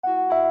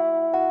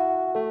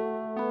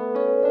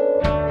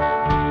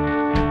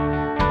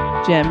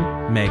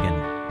Jim. Megan.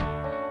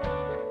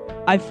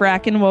 I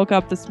fracking woke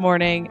up this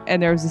morning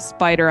and there was a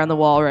spider on the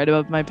wall right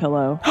above my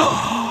pillow.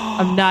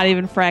 I'm not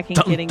even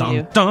fracking kidding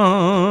you.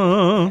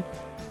 Dun.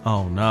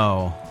 Oh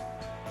no.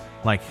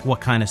 Like, what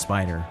kind of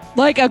spider?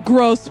 Like a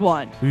gross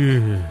one.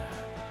 Ugh.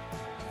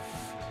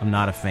 I'm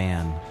not a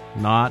fan.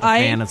 Not a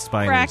fan of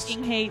spiders. I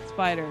fracking hate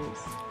spiders.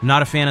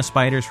 Not a fan of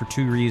spiders for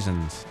two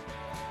reasons.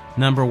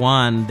 Number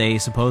one, they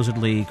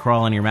supposedly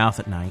crawl in your mouth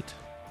at night.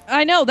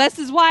 I know. This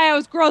is why I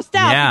was grossed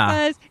out. Yeah.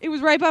 Because it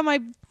was right by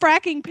my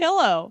fracking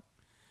pillow.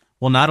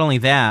 Well, not only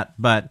that,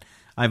 but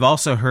I've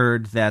also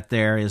heard that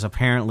there is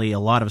apparently a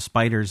lot of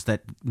spiders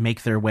that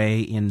make their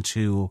way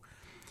into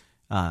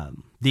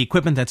the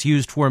equipment that's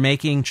used for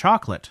making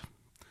chocolate.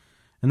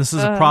 And this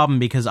is a problem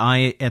because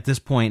I, at this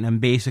point, am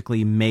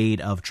basically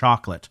made of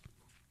chocolate.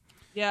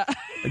 Yeah.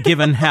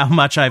 Given how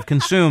much I've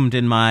consumed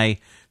in my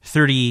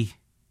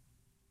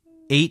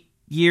 38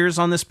 years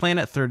on this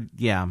planet. I'm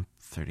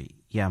 30.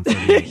 Yeah, I'm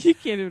 38. You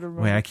can't even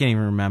remember. Wait, I can't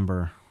even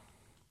remember.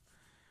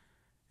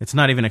 It's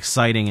not even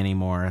exciting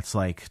anymore. It's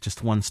like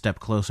just one step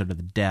closer to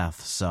the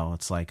death. So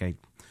it's like I'm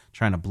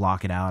trying to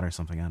block it out or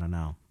something. I don't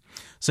know.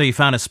 So you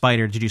found a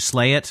spider. Did you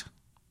slay it?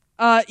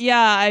 Yeah,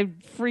 I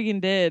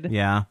freaking did.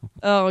 Yeah.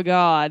 Oh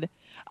God.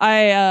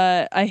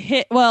 I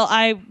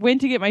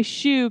went to get my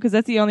shoe because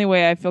that's the only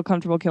way I feel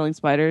comfortable killing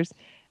spiders.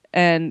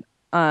 And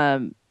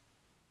I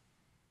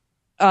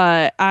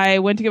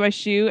went to get my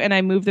shoe and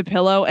I moved the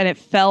pillow and it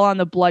fell on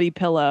the bloody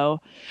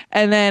pillow.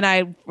 And then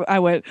I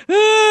went,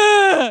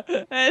 ah!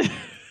 And,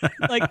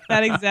 like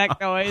that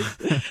exact noise.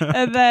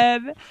 And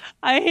then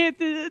I hit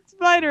the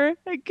spider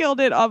and killed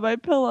it on my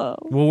pillow.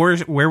 Well,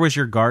 where was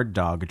your guard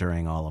dog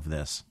during all of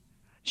this?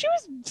 She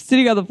was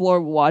sitting on the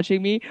floor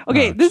watching me.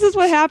 Okay, this is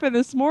what happened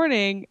this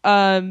morning.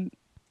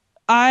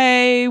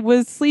 I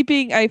was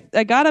sleeping. I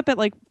got up at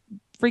like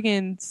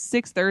freaking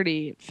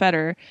 6:30, fed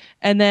her,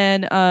 and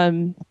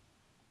then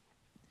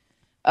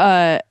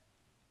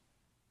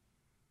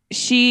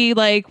she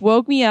like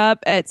woke me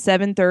up at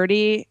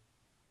 7:30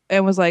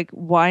 and was like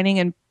whining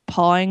and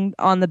pawing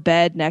on the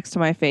bed next to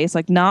my face,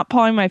 like not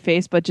pawing my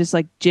face, but just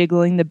like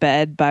jiggling the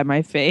bed by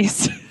my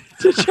face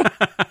to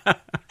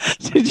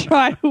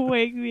try to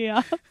wake me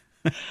up.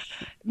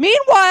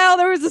 Meanwhile,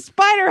 there was a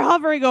spider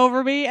hovering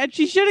over me, and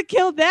she should have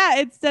killed that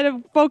instead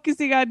of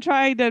focusing on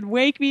trying to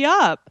wake me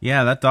up.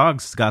 Yeah, that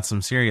dog's got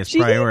some serious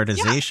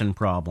prioritization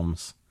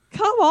problems.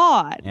 Come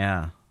on.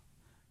 Yeah.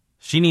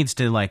 She needs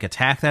to like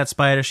attack that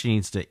spider. She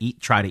needs to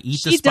try to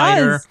eat the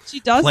spider. She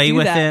does play do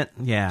with that.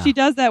 it. Yeah. She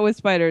does that with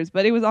spiders,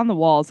 but it was on the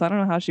wall, so I don't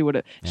know how she would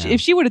have. If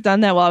she would have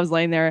done that while I was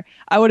laying there,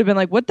 I would have been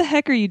like, "What the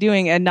heck are you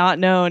doing?" and not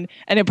known,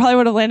 and it probably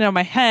would have landed on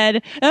my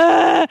head.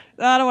 I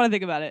don't want to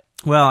think about it.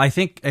 Well, I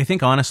think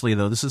honestly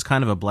though, this is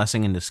kind of a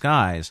blessing in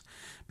disguise,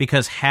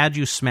 because had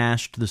you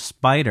smashed the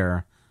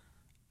spider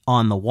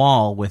on the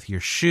wall with your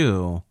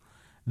shoe,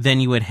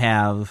 then you would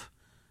have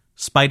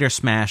spider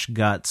smash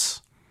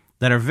guts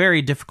that are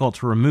very difficult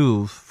to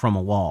remove from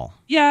a wall.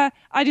 Yeah,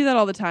 I do that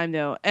all the time,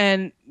 though.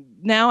 And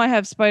now I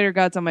have spider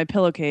guts on my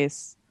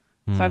pillowcase.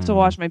 So I have to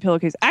wash my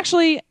pillowcase.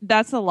 Actually,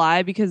 that's a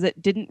lie because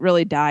it didn't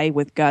really die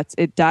with guts.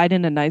 It died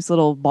in a nice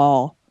little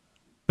ball.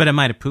 But it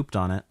might have pooped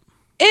on it.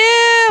 Ew!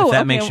 If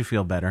that makes you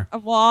feel better.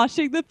 I'm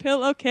washing the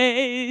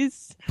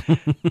pillowcase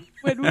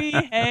when we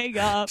hang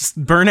up. Just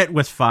burn it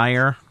with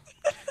fire.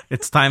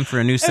 It's time for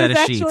a new set of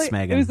sheets,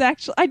 Megan. It was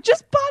actually, I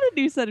just bought a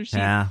new set of sheets.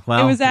 Yeah,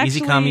 well, it was actually,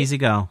 easy come, easy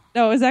go.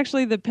 No, it was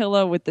actually the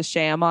pillow with the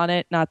sham on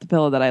it, not the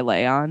pillow that I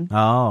lay on.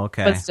 Oh,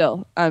 okay. But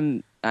still,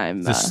 I'm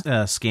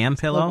the scam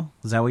pillow?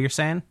 Is that what you're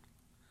saying?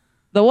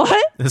 The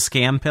what? The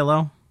scam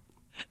pillow?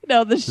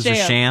 No, the It's sham. a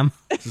sham.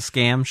 It's a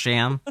scam,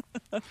 sham.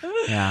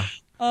 Yeah.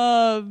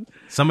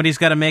 Somebody's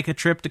got to make a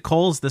trip to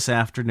Kohl's this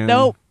afternoon.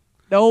 Nope.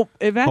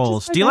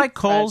 Kohl's. Do you like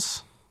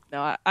Kohl's?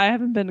 No, I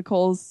haven't been to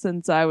Kohl's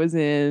since I was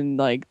in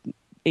like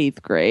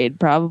 8th grade,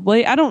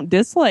 probably. I don't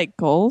dislike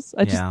Kohl's.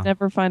 I just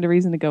never find a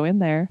reason to go in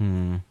there.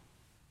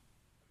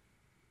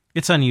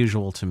 It's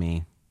unusual to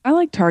me. I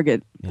like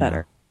Target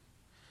better.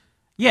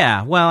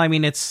 Yeah, well, I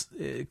mean,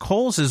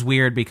 Kohl's is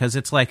weird because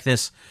it's like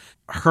this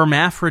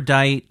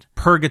hermaphrodite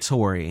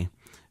purgatory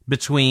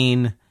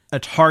between a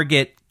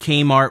Target,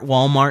 Kmart,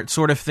 Walmart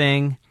sort of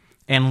thing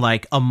and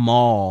like a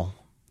mall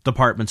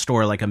department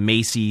store like a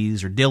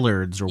Macy's or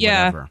Dillard's or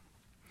whatever.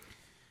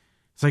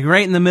 It's like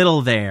right in the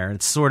middle there.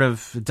 It's sort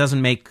of, it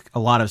doesn't make a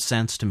lot of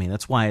sense to me.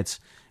 That's why it's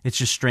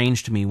just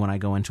strange to me when I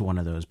go into one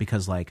of those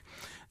because like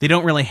they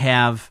don't really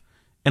have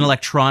an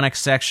electronics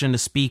section to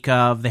speak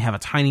of. They have a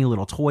tiny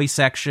little toy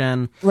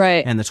section.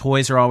 Right. And the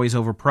toys are always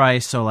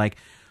overpriced. So like,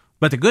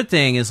 but the good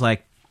thing is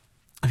like,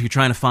 if you're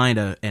trying to find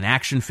an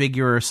action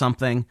figure or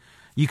something,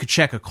 you could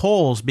check a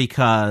Kohl's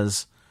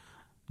because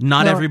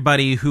not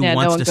everybody who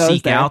wants to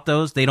seek out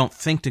those, they don't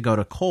think to go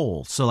to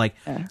Kohl's. So like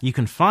you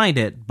can find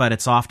it, but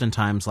it's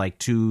oftentimes like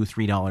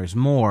 $2-3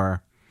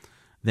 more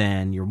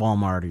than your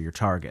Walmart or your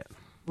Target.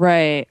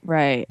 Right.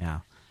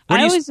 Yeah.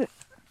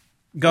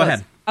 Go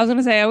ahead. I was going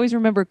to say, I always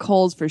remember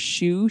Kohl's for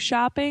shoe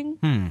shopping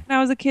when I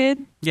was a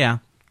kid. Yeah.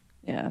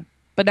 Yeah.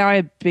 But now I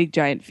have big,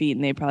 giant feet,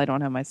 and they probably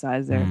don't have my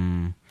size there.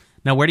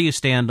 Now, where do you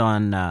stand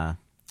on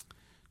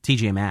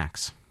TJ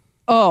Maxx?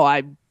 Oh,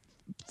 I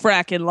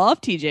fracking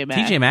love TJ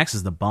Maxx. TJ Maxx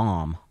is the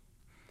bomb.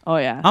 Oh,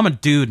 yeah. I'm a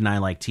dude and I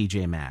like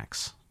TJ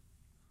Maxx.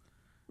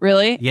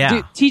 Really? Yeah.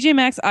 Dude, TJ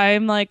Maxx, I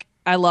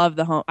love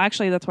the home.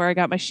 Actually, that's where I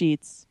got my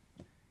sheets.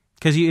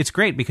 Because it's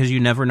great because you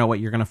never know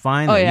what you're going to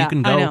find. Oh, there. yeah, I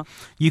know.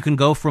 You can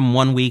go from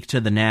one week to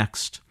the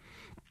next,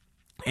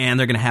 and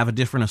they're going to have a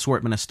different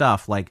assortment of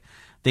stuff. Like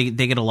they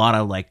get a lot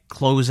of like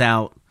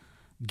closeout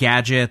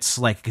gadgets,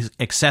 like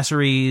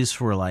accessories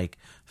for like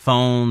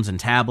phones and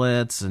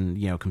tablets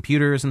and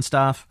computers and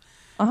stuff.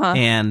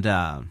 And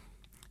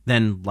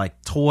then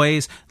like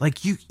toys.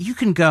 Like you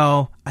can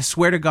go. I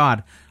swear to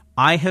God,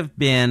 I have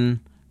been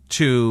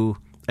to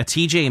a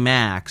TJ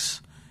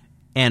Maxx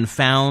and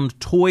found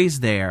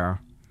toys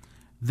there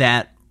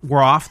that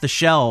were off the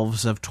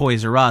shelves of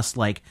Toys R Us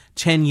like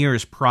 10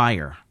 years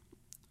prior.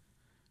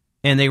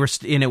 And they were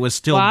and it was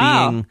still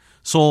being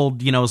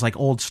sold, it was like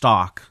old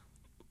stock.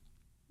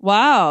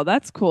 Wow,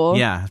 that's cool.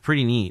 Yeah, it's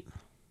pretty neat.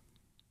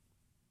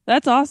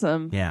 That's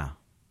awesome. Yeah.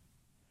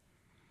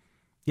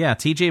 Yeah,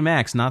 TJ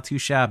Maxx, not too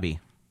shabby.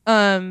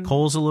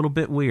 Kohl's a little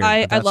bit weird.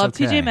 I love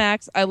okay. TJ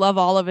Maxx. I love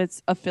all of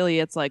its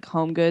affiliates like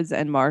Home Goods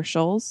and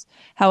Marshalls.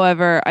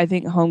 However, I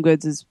think Home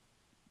Goods is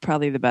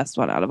probably the best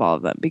one out of all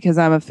of them because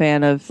I'm a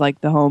fan of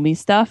like the homey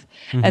stuff,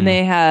 and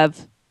they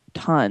have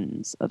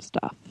tons of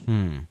stuff.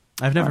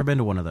 I've never been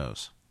to one of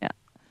those. Yeah,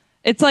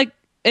 it's like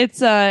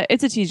it's a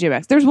TJ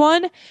Maxx. There's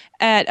one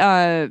at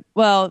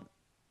well,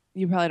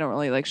 you probably don't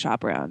really like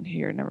shop around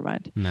here. Never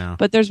mind. No,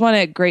 but there's one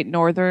at Great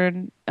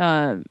Northern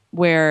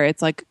where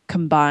it's like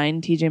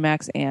combined TJ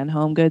Maxx and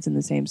Home Goods in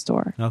the same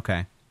store.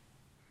 Okay,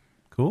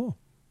 cool.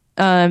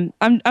 I'm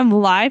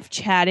live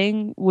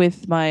chatting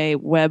with my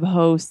web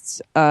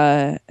hosts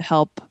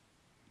help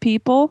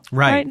people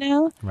right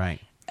now.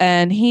 Right.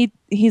 And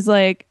he's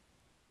like,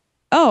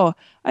 "Oh,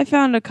 I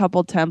found a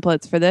couple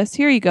templates for this.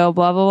 Here you go,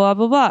 blah blah blah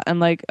blah blah." I'm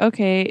like,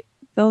 "Okay,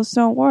 those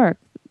don't work.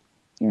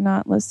 You're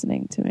not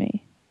listening to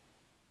me."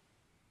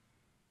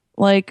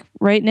 Like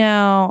right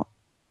now,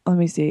 let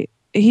me see.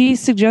 He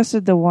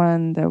suggested the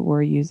one that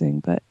we're using,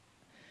 but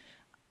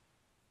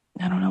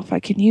I don't know if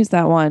I can use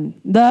that one.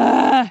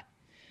 The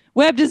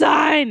web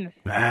design.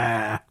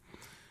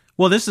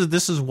 Well, this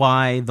is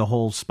why the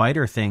whole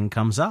spider thing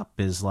comes up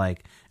is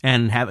like,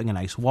 and having a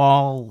nice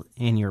wall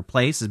in your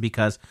place is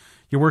because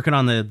you're working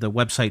on the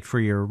website for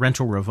your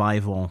Rental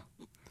Revival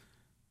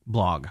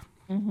blog,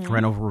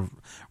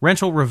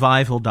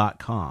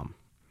 rentalrevival.com.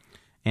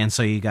 And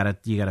so you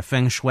gotta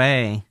feng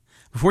shui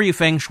before you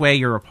feng shui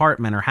your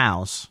apartment or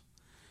house.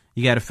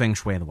 You got to feng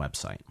shui the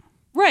website.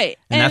 Right.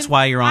 And that's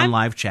why you're on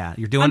live chat.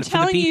 You're doing it for the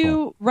people. I'm telling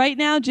you right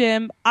now,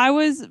 Jim, I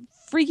was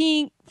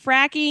figuring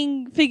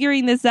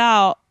this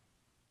out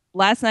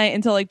last night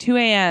until like 2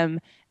 a.m.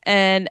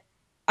 And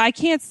I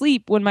can't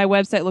sleep when my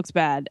website looks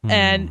bad.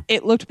 And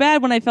it looked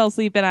bad when I fell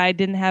asleep and I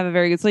didn't have a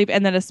very good sleep.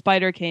 And then a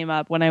spider came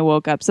up when I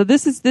woke up. So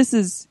this is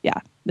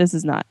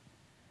not.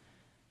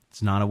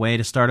 It's not a way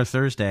to start a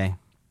Thursday.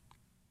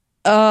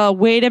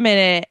 Wait a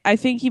minute. I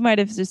think he might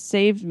have just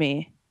saved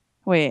me.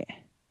 Wait.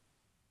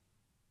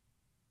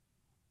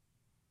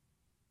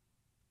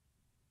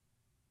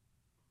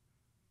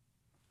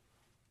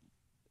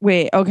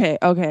 Okay.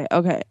 I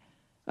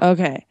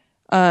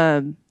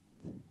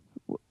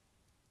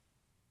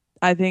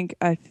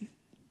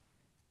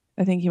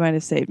think he might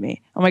have saved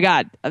me. Oh my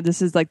God.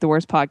 This is like the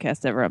worst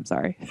podcast ever. I'm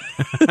sorry.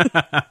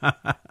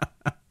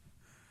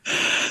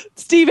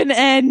 Stephen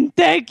N.,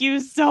 thank you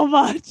so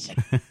much.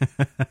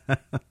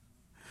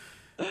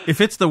 If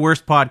it's the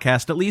worst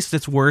podcast, at least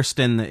it's worst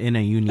in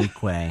a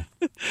unique way.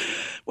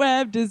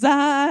 Web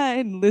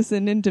design,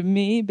 listening to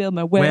me build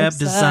my website. Web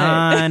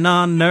design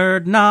on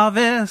Nerd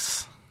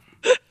Novice.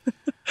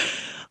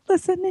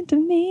 Listening to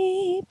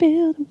me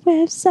build a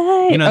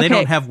website. They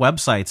don't have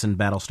websites in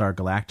Battlestar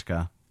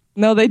Galactica.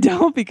 No, they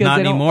don't because not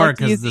they don't anymore like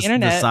to use the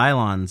internet. The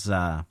Cylons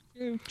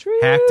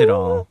hacked it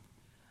all.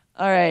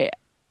 All right,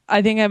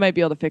 I think I might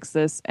be able to fix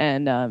this,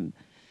 and I'm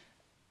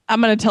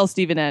going to tell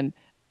Stephen N.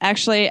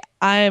 Actually,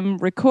 I'm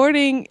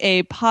recording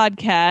a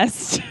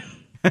podcast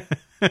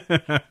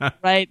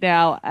right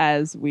now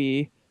as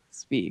we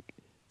speak.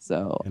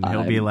 So and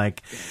he'll be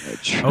like,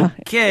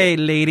 "Okay,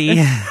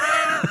 lady."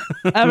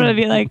 I'm going to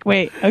be like,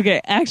 "Wait, okay.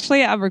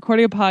 Actually, I'm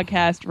recording a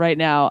podcast right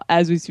now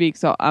as we speak.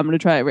 So I'm going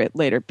to try it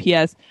later.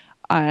 P.S.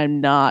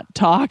 I'm not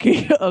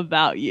talking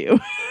about you."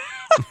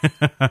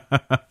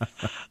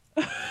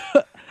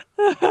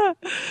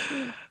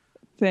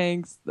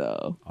 Thanks,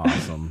 though.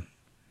 Awesome.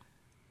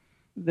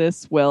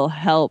 This will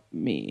help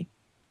me.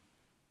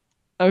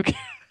 Okay.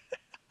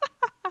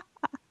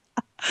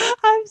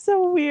 I'm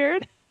so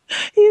weird.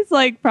 He's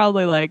like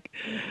probably like,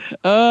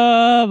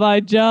 "Oh,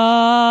 my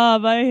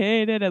job. I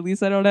hate it. At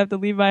least I don't have to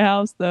leave my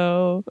house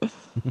though."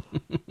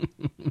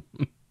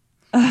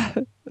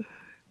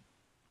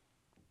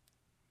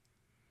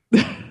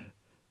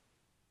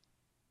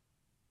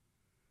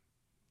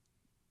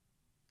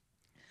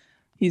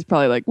 He's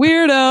probably like,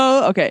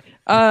 "Weirdo." Okay.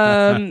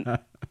 All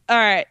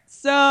right.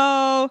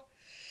 So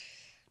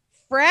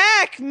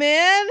Frack,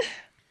 man.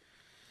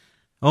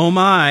 Oh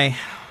my.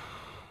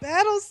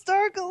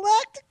 Battlestar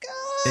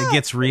Galactica. It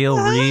gets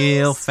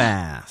real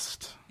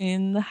fast.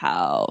 In the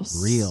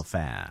house. Real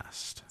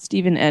fast.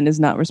 Stephen N is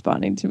not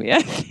responding to me.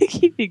 I think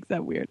he thinks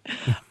I'm weird.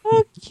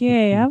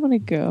 Okay, I want to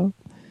go.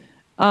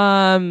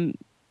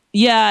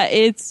 Yeah,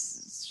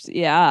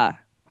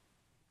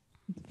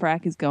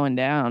 Frack is going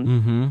down.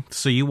 Mm-hmm.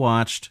 So you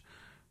watched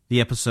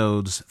the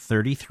episodes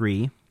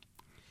 33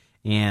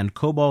 and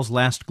Kobol's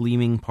Last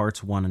Gleaming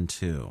parts 1 and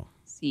 2.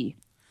 See.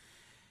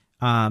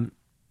 Let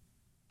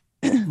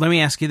me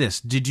ask you this.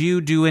 Did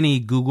you do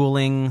any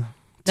Googling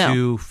to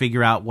No.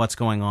 figure out what's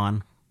going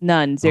on?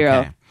 None. Zero.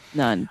 Okay.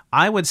 None.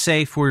 I would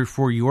say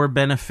for your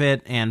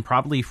benefit and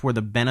probably for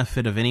the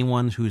benefit of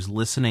anyone who's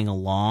listening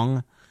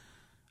along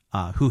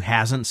who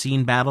hasn't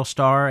seen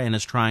Battlestar and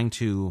is trying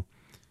to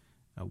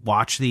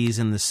watch these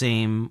in the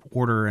same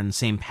order and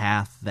same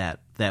path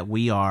that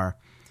we are,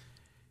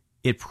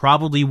 it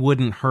probably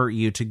wouldn't hurt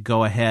you to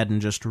go ahead and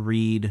just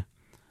read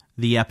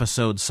the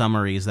episode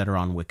summaries that are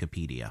on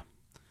Wikipedia.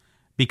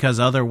 Because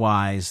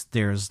otherwise,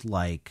 there's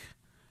like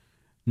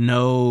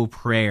no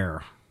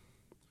prayer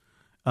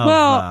of,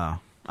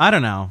 Well, I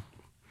don't know.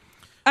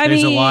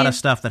 There's a lot of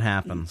stuff that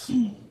happens.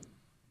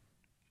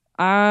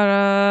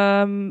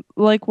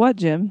 Like what,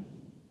 Jim?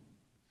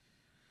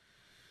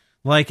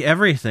 Like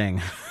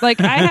everything.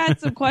 Like I had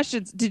some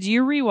questions. Did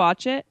you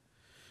rewatch it?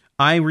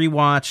 I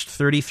rewatched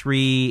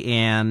 33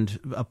 and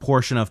a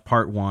portion of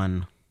part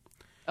 1.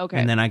 Okay.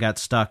 And then I got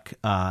stuck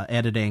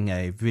editing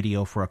a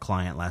video for a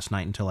client last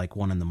night until like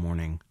 1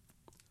 a.m.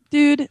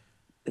 Dude,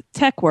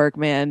 tech work,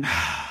 man.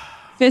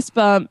 Fist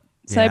bump,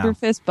 cyber Yeah.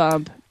 fist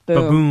bump. Boom.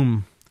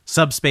 Ba-boom.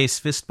 Subspace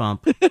fist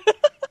bump.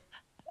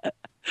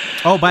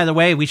 Oh, by the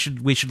way, we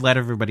should let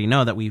everybody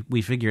know that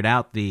we figured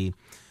out the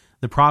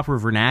proper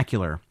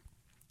vernacular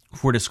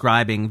for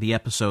describing the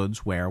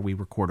episodes where we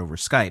record over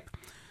Skype.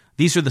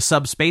 These are the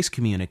subspace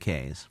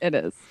communiques. It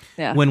is.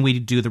 Yeah. When we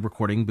do the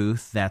recording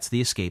booth, that's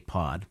the escape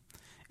pod.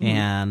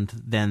 And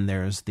then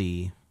there's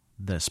the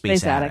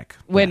space attic.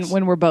 When Yes.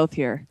 when we're both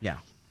here. Yeah.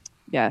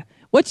 Yeah.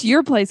 What's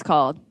your place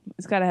called?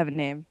 It's got to have a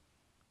name.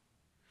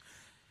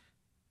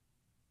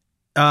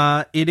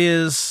 It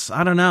is,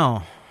 I don't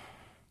know,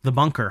 the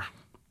bunker.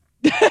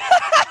 This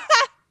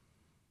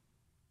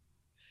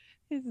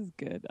is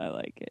good. I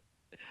like it.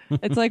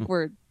 It's like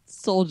we're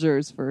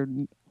soldiers for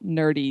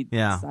nerdy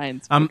Yeah.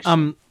 science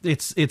fiction.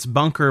 It's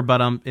bunker,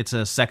 but it's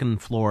a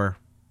second floor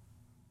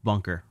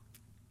bunker,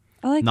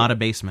 I like not it. a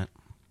basement.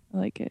 I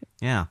like it.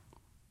 Yeah.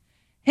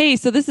 Hey,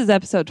 so this is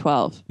episode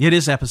 12. It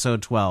is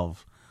episode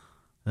 12.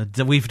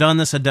 We've done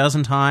this a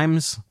dozen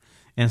times,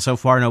 and so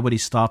far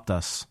nobody's stopped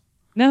us.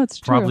 No, it's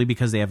true. Probably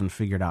because they haven't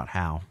figured out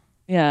how.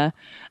 Yeah.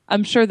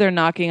 I'm sure they're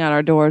knocking on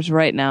our doors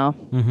right now.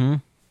 Mm-hmm.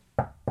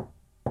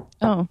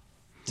 Oh.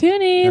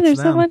 Toonie, That's there's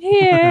them. someone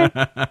here.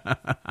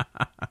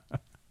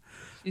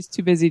 She's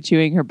too busy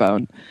chewing her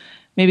bone.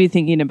 Maybe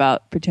thinking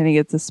about pretending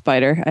it's a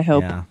spider, I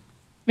hope. Yeah.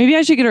 Maybe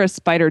I should get her a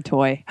spider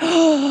toy.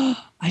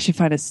 I should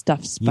find a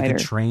stuffed You spider.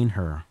 could train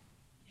her.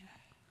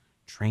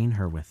 Train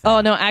her with that.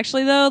 Oh, no,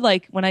 actually, though,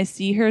 like when I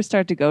see her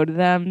start to go to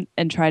them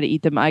and try to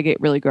eat them, I get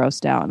really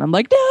grossed out. And I'm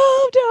like,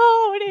 no,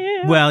 don't.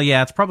 Ew. Well,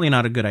 yeah, it's probably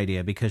not a good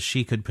idea because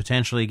she could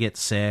potentially get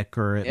sick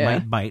or it Yeah.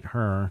 might bite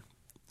her.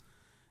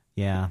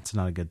 Yeah, it's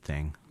not a good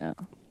thing. No.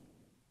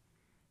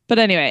 But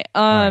anyway,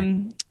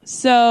 Right.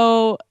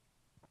 so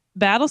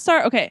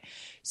Battlestar. Okay,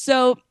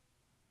 so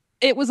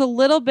it was a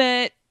little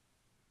bit.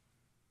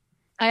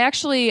 I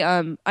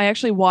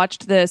actually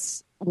watched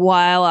this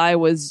while I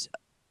was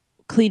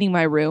cleaning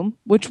my room,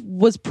 which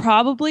was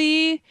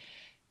probably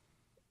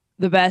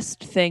the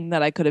best thing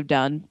that I could have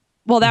done.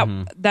 Well,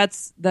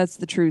 that's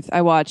the truth.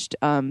 I watched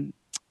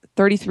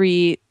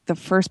 33, the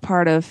first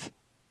part of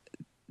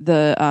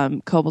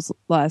the Kobol's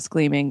Last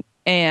Gleaming,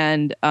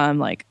 and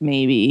like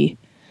maybe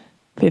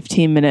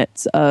 15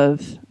 minutes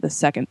of the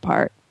second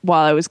part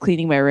while I was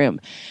cleaning my room.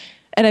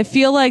 And I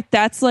feel like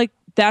that's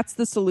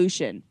the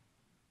solution.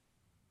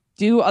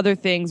 Do other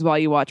things while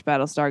you watch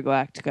Battlestar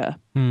Galactica.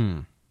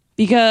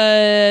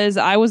 Because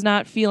I was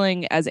not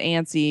feeling as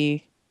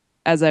antsy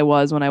as I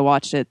was when I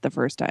watched it the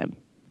first time.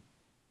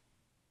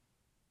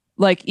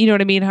 Like, you know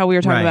what I mean? How we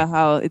were talking Right. about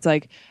how it's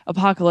like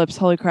apocalypse.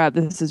 Holy crap.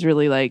 This is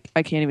really like,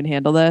 I can't even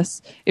handle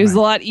this. It was Right.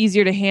 a lot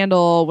easier to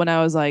handle when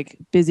I was like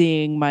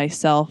busying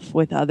myself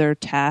with other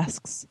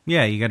tasks.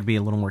 Yeah, you got to be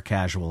a little more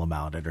casual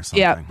about it or something.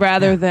 Yeah.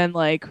 Rather than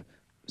like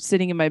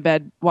sitting in my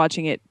bed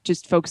watching it,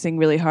 just focusing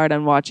really hard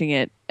on watching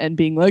it and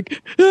being like,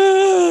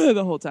 "Ah,"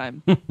 the whole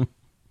time.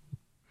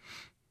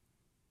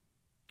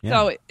 Yeah.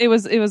 So it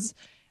was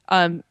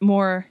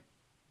more.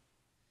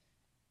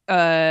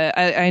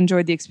 I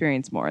enjoyed the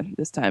experience more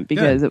this time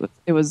because it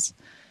was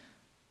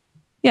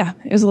a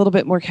little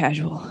bit more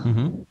casual.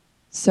 Mhm.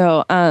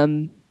 So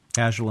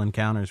Casual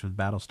encounters with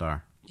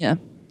Battlestar. yeah.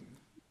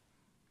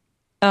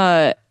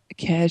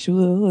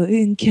 Casual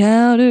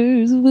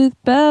encounters with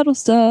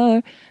Battlestar.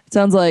 It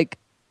sounds like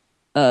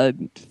a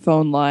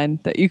phone line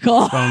that you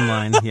call. Phone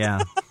line, yeah.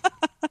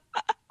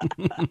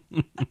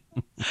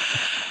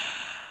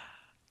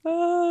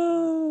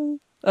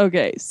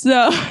 Okay,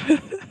 so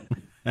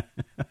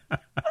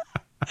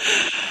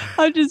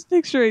I'm just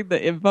picturing the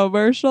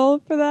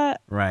infomercial for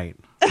that. Right.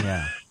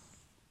 Yeah.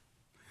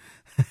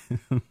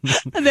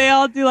 And they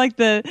all do like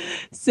the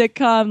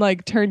sitcom,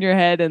 like turn your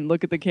head and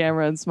look at the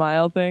camera and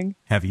smile thing.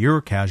 Have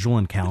your casual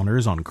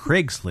encounters on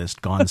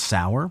Craigslist gone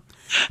sour?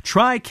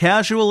 Try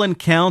casual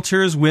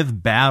encounters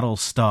with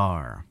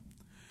Battlestar.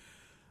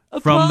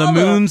 From the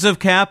moons of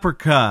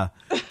Caprica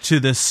to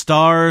the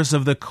stars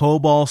of the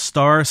Cobalt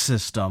star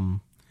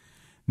system,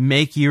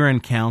 make your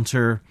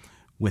encounter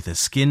with a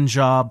skin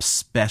job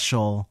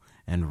special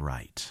and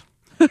right.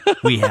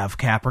 We have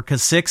Caprica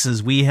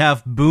 6s. We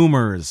have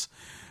Boomers.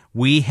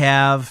 We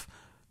have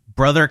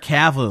Brother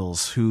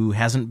Cavils, who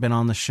hasn't been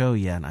on the show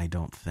yet, I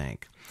don't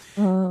think.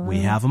 We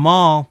have them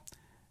all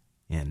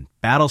in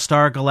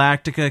Battlestar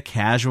Galactica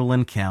Casual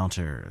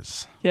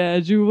Encounters.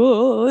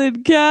 Casual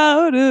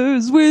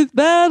encounters with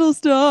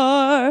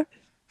Battlestar.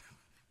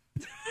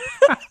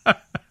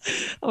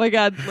 Oh my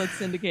God, let's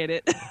syndicate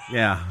it.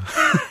 Yeah.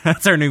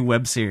 That's our new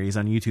web series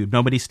on YouTube.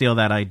 Nobody steal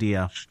that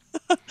idea.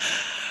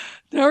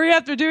 Hurry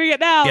up, they're doing it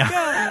now.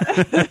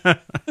 Yeah.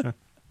 Go.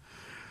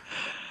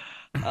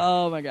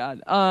 Oh my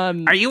God.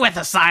 Are you with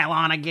the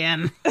Cylon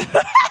again?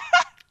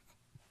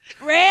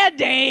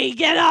 Randy,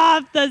 get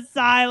off the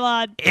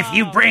Cylon. If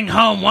you bring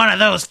home one of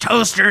those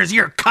toasters,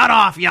 you're cut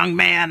off, young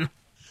man.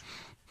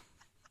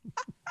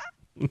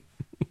 I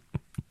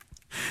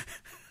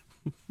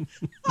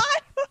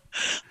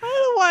don't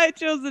know why I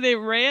chose the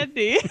name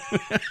Randy.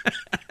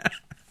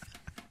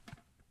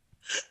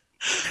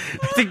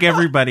 I think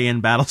everybody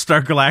in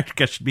Battlestar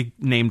Galactica should be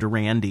named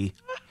Randy.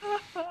 No,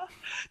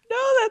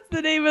 that's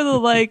the name of the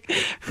like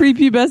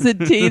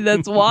prepubescent teen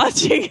that's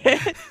watching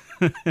it.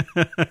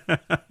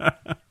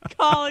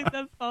 Calling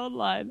the phone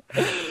line.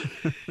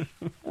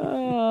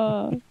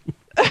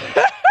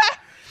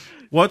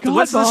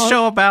 What's this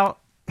show about?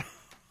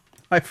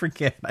 I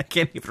forget. I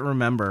can't even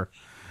remember.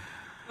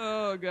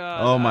 Oh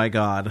God. Oh my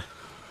God.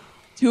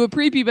 To a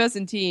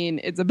prepubescent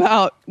teen, it's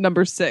about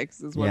number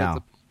 6 is what Yeah. it's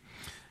about.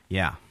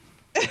 Yeah.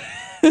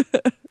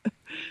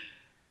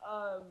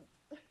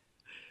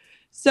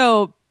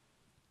 So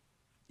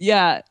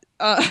yeah,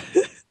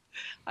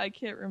 I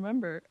can't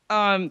remember.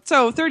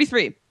 So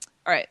 33.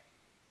 All right.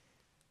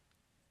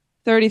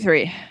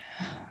 33.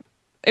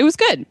 It was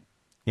good.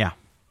 Yeah.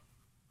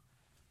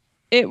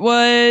 It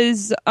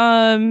was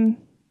I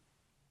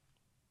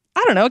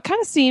don't know, it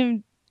kind of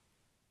seemed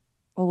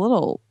a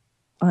little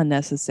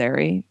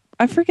unnecessary.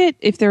 I forget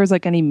if there was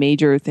like any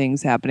major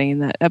things happening in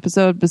that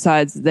episode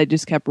besides they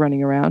just kept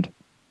running around.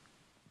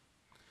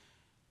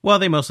 Well,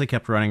 they mostly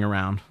kept running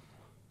around.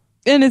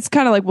 And it's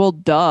kind of like, well,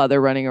 duh,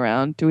 they're running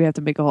around. Do we have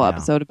to make a whole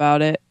episode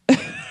about it?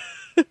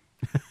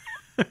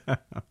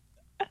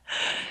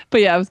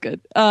 But yeah, it was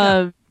good.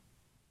 I'm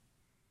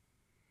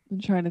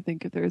trying to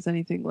think if there was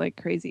anything like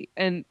crazy.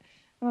 And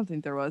I don't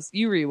think there was.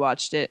 You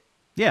rewatched it.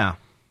 Yeah.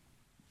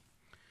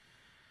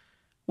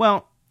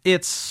 Well,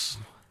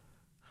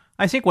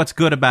 I think what's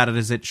good about it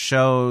is it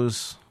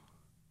shows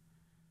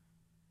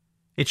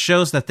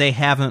that they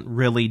haven't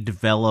really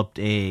developed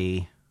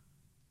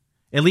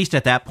at least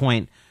at that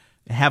point,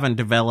 haven't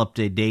developed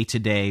a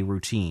day-to-day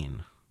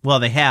routine. Well,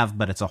 they have,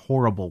 but it's a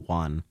horrible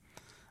one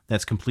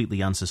that's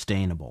completely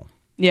unsustainable.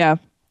 Yeah.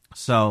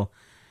 So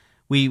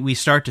we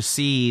start to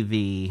see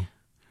the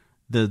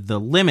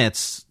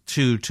limits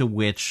to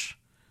which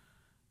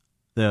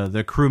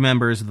the crew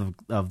members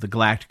of the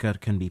Galactica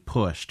can be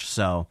pushed.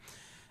 So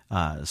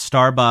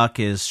Starbuck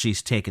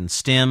she's taken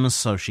stims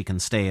so she can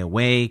stay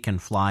awake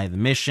and fly the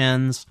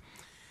missions,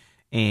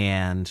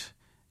 and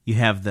you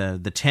have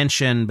the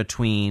tension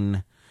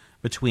between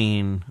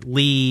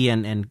Lee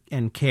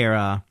and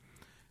Kara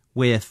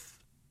with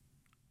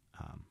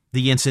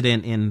the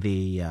incident in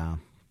the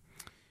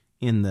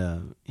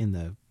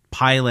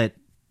pilot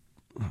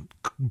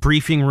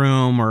briefing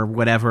room or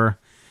whatever,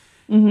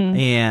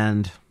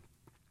 and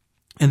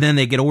then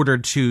they get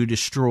ordered to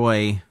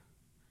destroy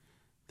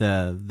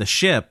the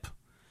ship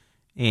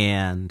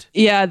and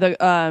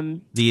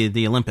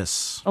the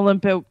Olympus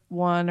Olympic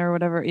 1 or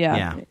whatever.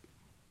 Yeah.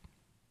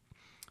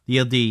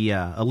 The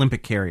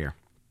Olympic carrier.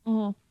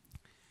 Mm-hmm.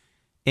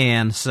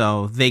 And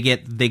so they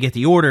get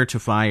the order to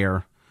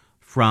fire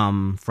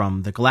from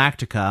the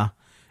Galactica,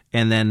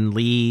 and then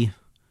Lee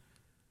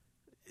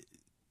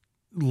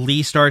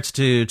starts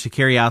to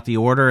carry out the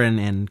order,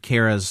 and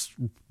Kara's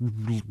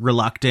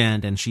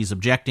reluctant and she's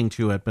objecting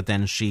to it, but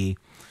then she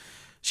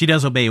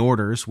does obey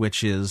orders,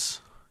 which is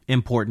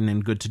important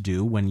and good to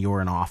do when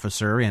you're an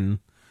officer in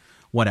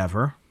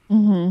whatever.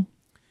 Mm-hmm.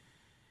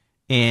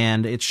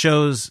 And it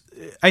shows,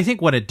 I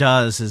think what it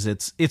does is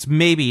it's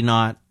maybe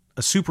not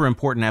a super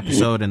important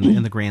episode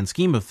in the grand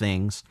scheme of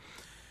things,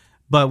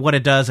 but what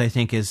it does, I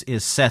think, is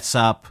sets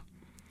up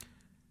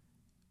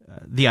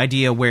the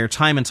idea where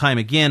time and time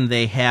again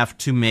they have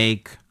to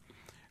make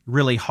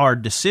really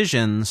hard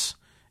decisions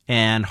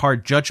and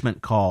hard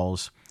judgment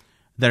calls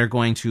that are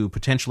going to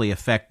potentially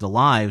affect the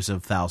lives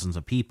of thousands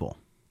of people.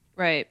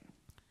 Right.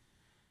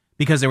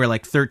 Because there were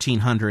like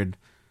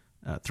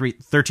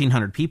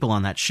 1,300 people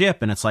on that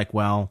ship, and it's like,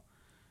 well,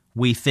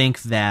 we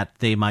think that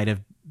they might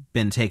have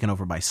been taken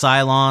over by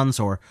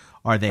Cylons, or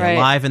are they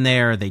alive in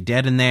there? Are they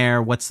dead in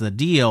there? What's the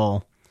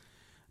deal?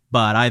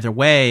 But either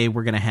way,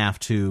 we're going to have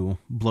to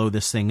blow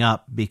this thing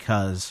up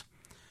because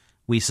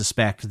we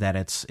suspect that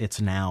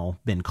it's now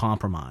been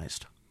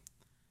compromised.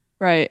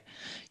 Right.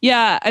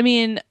 Yeah. I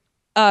mean,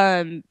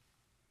 that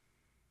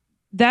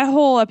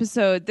whole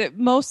episode, that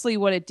mostly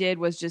what it did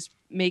was just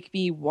make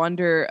me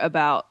wonder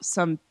about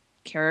some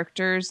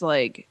characters.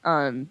 Like,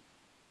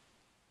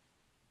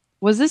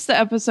 was this the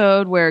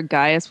episode where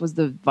Gaius was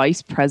the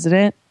vice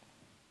president?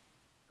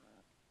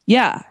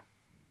 Yeah.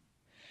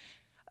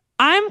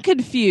 I'm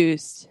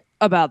confused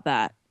about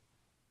that.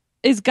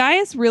 Is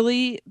Gaius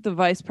really the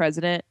vice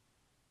president?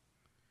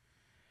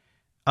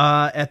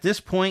 At this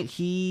point,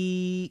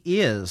 he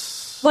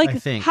is. Like, I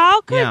think.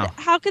 how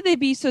could they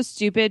be so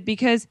stupid?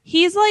 Because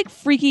he's like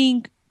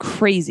freaking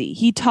crazy.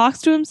 He talks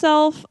to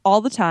himself all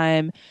the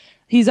time.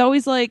 He's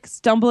always like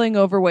stumbling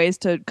over ways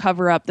to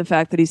cover up the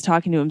fact that he's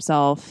talking to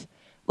himself.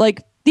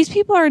 Like, these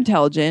people are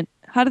intelligent.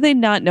 How do they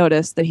not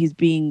notice that he's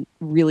being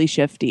really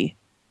shifty?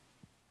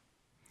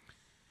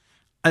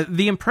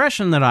 The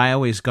impression that I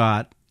always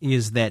got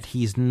is that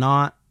he's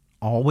not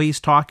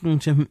always talking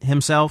to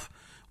himself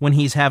when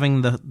he's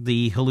having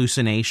the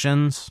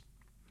hallucinations,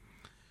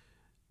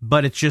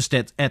 but it's just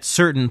at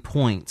certain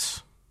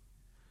points.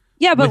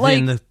 Yeah, but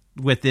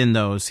within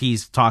those,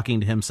 he's talking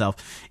to himself.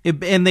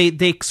 And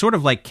they sort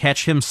of like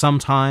catch him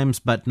sometimes,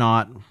 but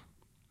not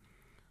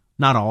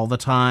all the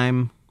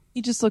time.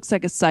 He just looks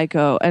like a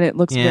psycho, and it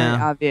looks very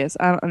obvious.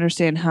 I don't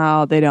understand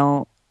how they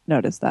don't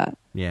notice that.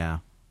 Yeah.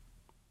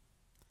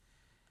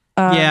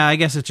 Yeah, I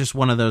guess it's just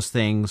one of those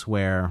things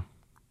where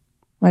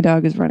my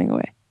dog is running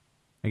away.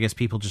 I guess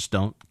people just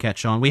don't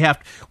catch on. We have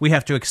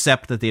to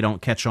accept that they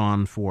don't catch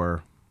on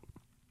for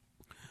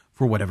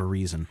whatever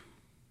reason.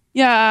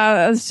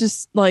 Yeah, it's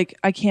just like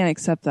I can't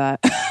accept that.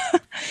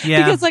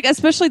 Yeah. Because like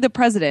especially the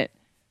president.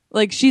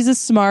 Like she's a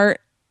smart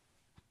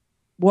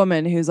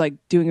woman who's like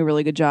doing a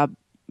really good job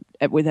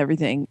with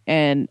everything,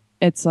 and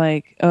it's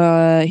like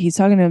he's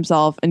talking to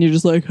himself and you're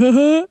just like,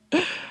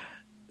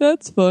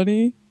 that's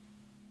funny.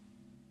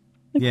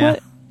 Like, yeah.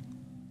 What?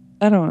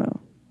 I don't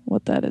know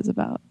what that is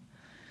about.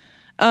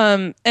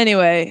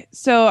 Anyway,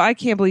 so I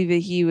can't believe that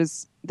he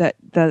was that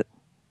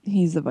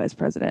he's the vice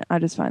president. I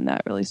just find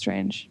that really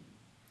strange.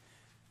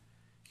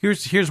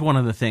 Here's one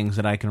of the things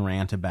that I can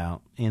rant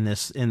about in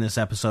this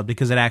episode,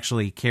 because it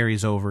actually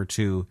carries over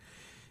to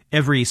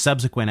every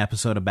subsequent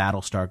episode of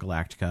Battlestar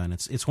Galactica, and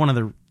it's one of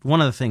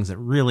the things that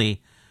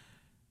really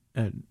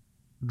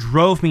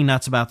drove me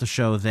nuts about the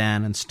show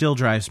then, and still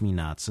drives me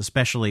nuts,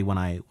 especially when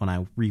I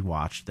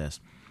rewatched this,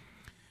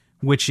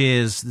 which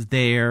is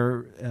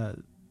the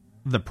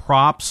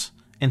props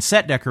and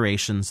set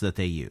decorations that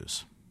they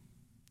use.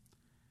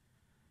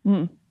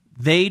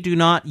 They do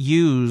not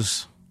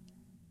use.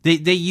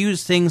 They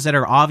use things that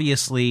are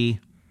obviously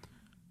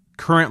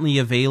currently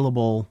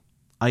available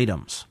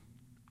items.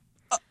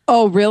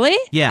 Oh, really?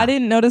 Yeah, I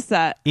didn't notice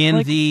that.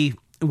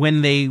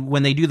 When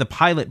they do the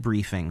pilot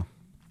briefing,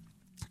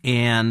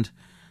 and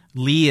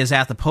Lee is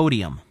at the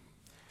podium,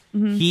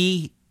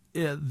 he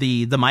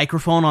the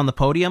microphone on the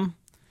podium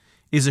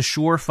is a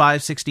Shure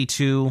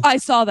 562. I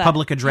saw that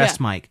public address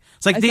mic.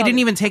 It's like they didn't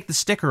even take the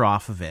sticker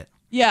off of it.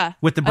 Yeah,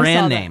 with the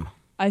brand name.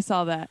 I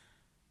saw that.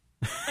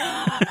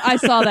 I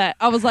saw that.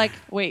 I was like,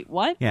 wait,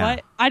 what? Yeah.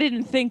 What? I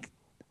didn't think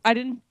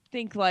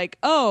like,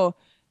 oh,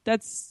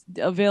 that's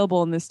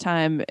available in this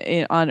time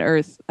on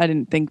Earth. I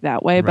didn't think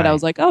that way, but I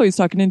was like, oh, he's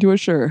talking into a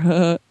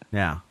Shure.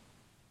 Yeah.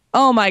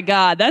 Oh my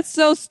God, that's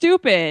so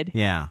stupid.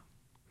 Yeah.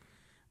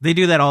 They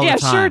do that all the time.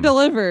 Yeah, Shure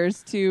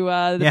delivers to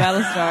the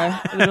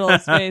Battlestar in the middle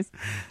of space.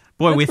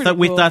 Boy, we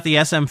thought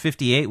the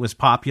SM-58 was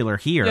popular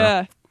here.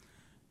 Yeah.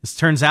 It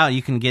turns out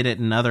you can get it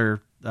in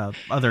other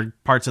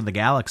parts of the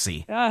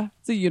galaxy. Yeah,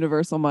 it's a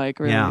universal mic,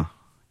 really. Yeah,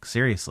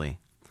 seriously.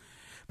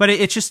 But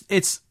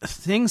it's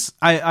things.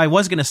 I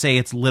was going to say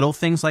it's little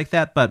things like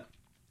that, but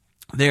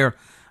they're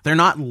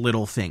not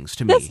little things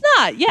to me. That's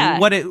not. Yeah.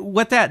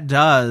 What that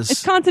does?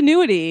 It's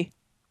continuity.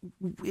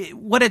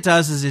 What it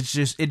does is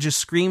it just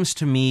screams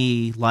to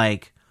me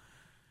like.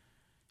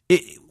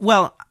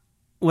 Well,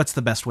 what's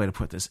the best way to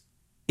put this?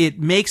 It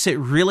makes it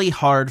really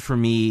hard for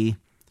me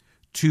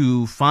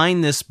to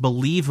find this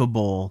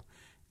believable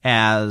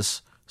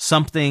as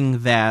something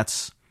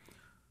that's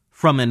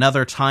from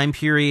another time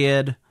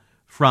period,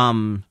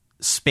 from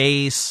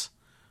space,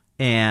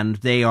 and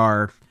they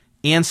are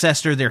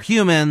they're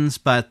humans,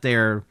 but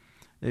they're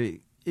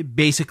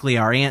basically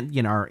our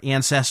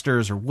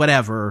ancestors or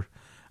whatever.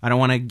 I don't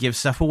want to give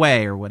stuff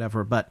away or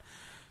whatever, but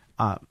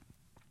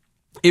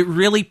it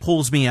really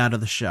pulls me out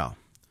of the show.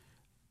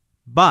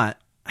 But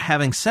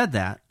having said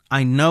that,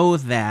 I know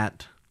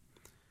that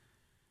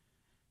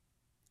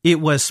it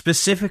was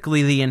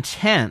specifically the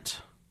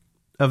intent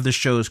of the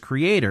show's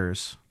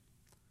creators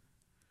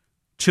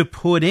to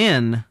put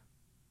in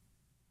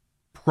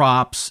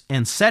props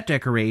and set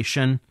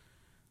decoration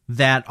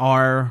that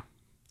are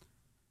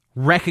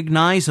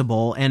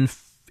recognizable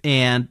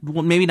and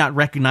well, maybe not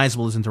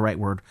recognizable isn't the right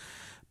word,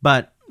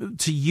 but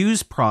to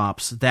use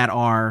props that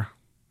are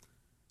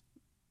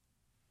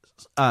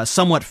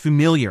somewhat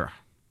familiar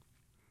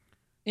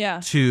Yeah.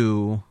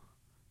 to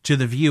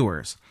the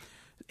viewers.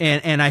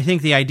 And I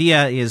think the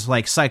idea is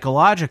like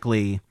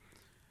psychologically,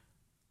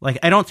 like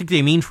I don't think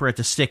they mean for it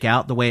to stick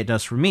out the way it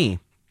does for me.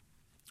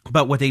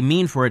 But what they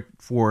mean for it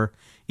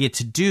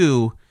to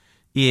do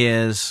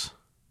is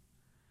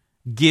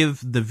give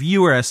the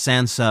viewer a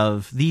sense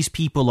of these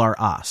people are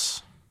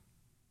us.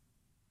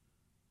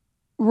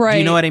 Right. Do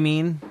you know what I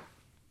mean?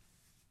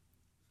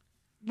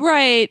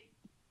 Right.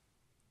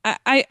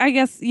 I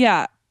guess,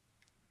 yeah.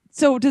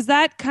 So does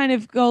that kind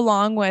of go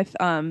along with,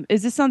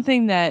 is this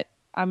something that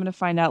I'm going to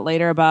find out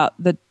later about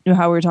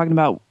how we were talking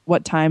about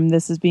what time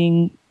this is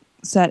being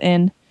set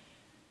in?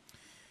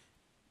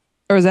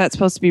 Or is that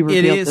supposed to be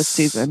revealed this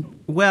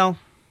season? Well,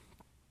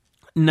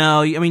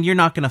 no, I mean, you're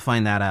not going to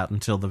find that out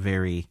until the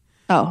very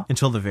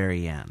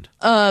end.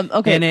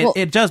 Okay. And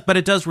it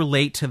does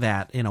relate to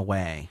that in a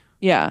way.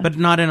 Yeah. But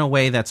not in a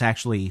way that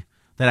actually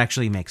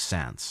makes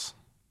sense.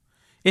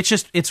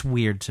 It's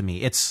weird to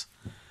me.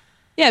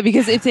 Yeah,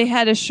 because if they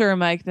had a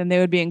Shermike, then they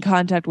would be in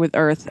contact with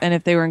Earth, and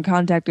if they were in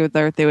contact with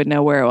Earth, they would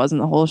know where it was, and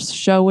the whole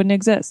show wouldn't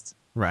exist.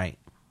 Right.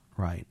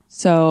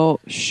 So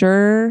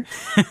surely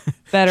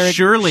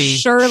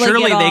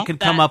they could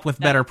come up with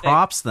better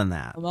props than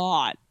that. Come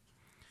on. I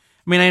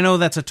mean, I know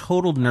that's a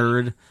total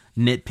nerd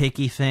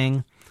nitpicky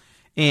thing,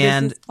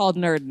 and this is called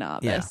Nerd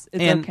Novice. Yeah.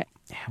 It's okay.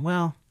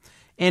 Well,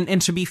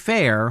 and to be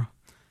fair,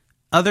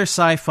 other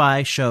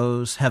sci-fi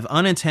shows have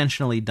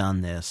unintentionally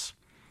done this,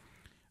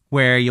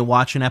 where you'll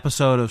watch an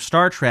episode of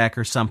Star Trek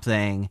or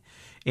something,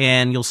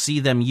 and you'll see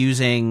them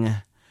using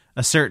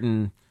a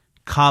certain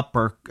cup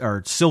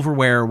or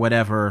silverware or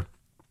whatever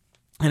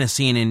in a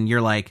scene, and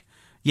you're like,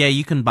 yeah,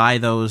 you can buy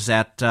those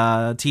at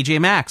TJ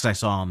Maxx. I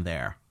saw them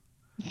there.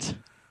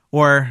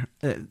 Or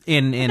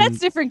in that's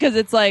different because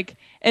it's like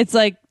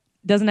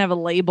doesn't have a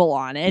label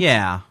on it.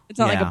 Yeah, it's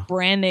not like a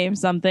brand name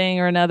something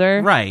or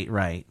another.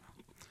 Right.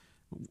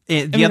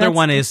 The other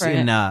one is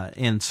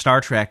in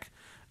Star Trek.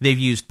 They've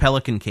used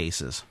Pelican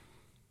cases.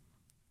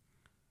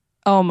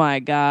 Oh my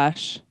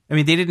gosh! I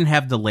mean, they didn't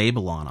have the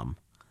label on them,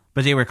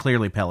 but they were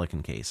clearly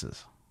Pelican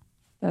cases.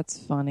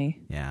 That's funny.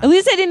 Yeah. At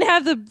least they didn't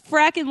have the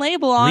fracking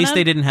label on them. At least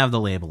they didn't have the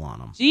label on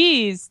them.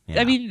 Jeez. Yeah.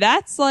 I mean,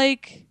 that's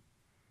like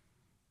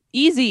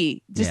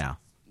easy. Just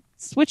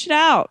switch it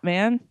out,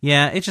 man.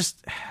 Yeah, it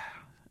just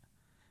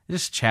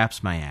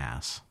chaps my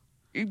ass.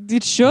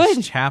 It should. It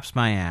just chaps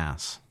my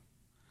ass.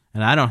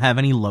 And I don't have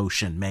any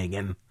lotion,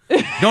 Megan.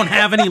 Don't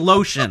have any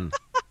lotion.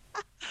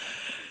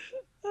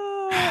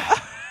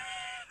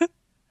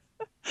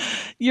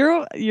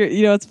 You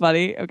know what's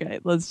funny? Okay,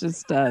 let's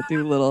just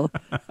do a little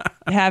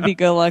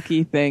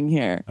happy-go-lucky thing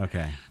here.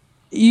 Okay.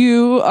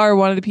 You are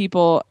one of the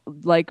people,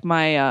 like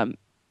my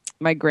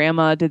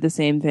grandma did the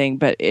same thing,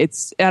 but I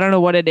don't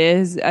know what it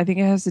is. I think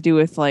it has to do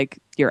with like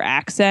your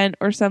accent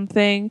or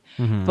something.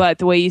 Mm-hmm. But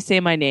the way you say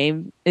my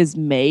name is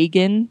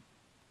Megan.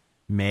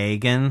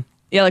 Megan?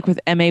 Yeah, like with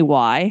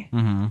M-A-Y.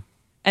 Mm-hmm.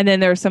 And then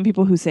there are some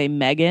people who say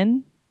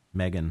Megan.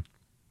 Megan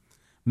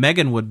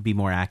would be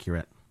more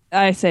accurate.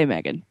 I say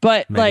Megan.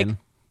 But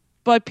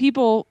but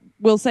people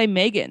will say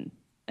Megan,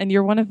 and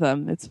you're one of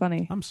them. It's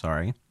funny. I'm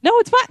sorry. No,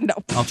 it's fine. No.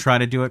 I'll try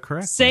to do it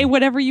correctly. Say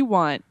whatever you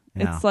want.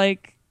 Yeah. It's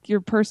like your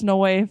personal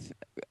way of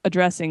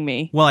addressing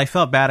me. Well, I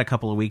felt bad a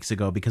couple of weeks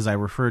ago because I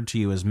referred to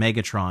you as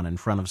Megatron in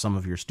front of some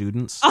of your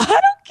students. I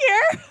don't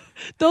care.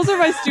 Those are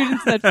my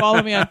students that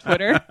follow me on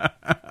Twitter.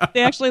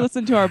 They actually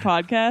listen to our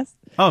podcast.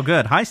 Oh,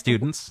 good. Hi,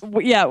 students.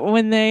 Yeah,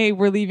 when they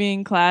were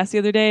leaving class the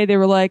other day, they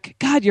were like,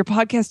 God, your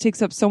podcast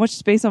takes up so much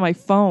space on my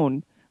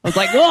phone. I was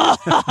like,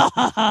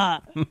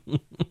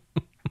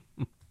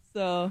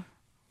 So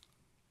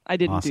I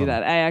didn't do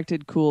that. I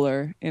acted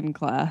cooler in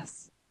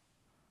class.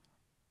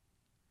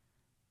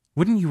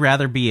 Wouldn't you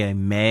rather be a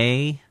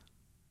May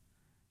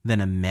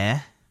than a meh?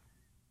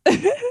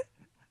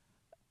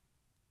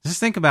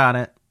 Just think about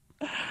it.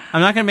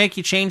 I'm not going to make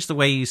you change the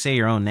way you say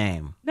your own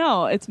name.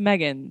 No, it's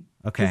Megan.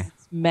 Okay.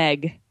 It's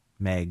Meg.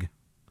 Megan.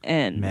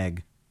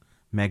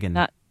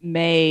 Not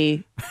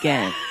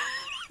Megan.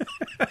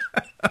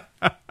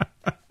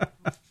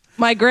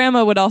 My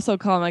grandma would also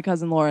call my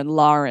cousin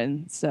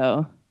Lauren,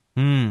 so.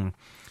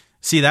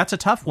 See, that's a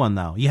tough one,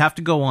 though. You have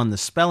to go on the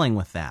spelling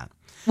with that.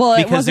 Well,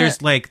 because there's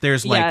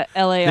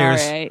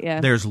L-A-R-A, yeah.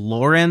 There's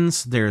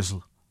Laurens, there's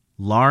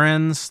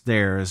Laurens,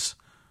 there's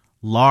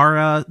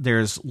Laura,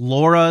 there's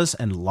Lauras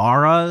and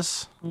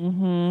Laras.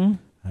 Mm-hmm.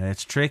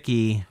 It's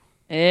tricky.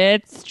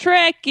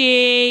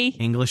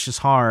 English is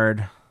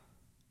hard.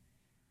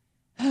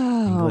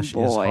 Oh, English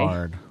boy. is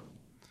hard.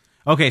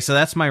 Okay, so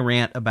that's my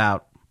rant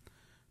about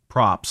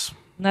props.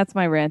 That's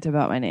my rant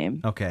about my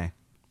name. Okay.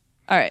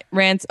 All right,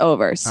 rant's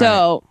over.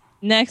 So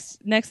next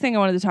thing I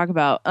wanted to talk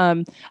about,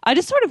 I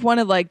just sort of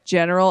wanted like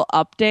general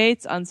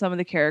updates on some of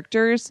the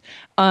characters.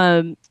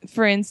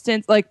 For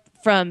instance, like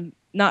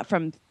not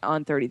from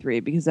on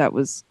 33 because that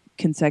was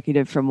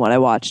consecutive from what I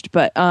watched,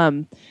 but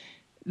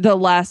the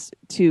last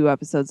 2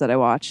 episodes that I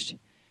watched,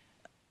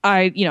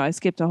 I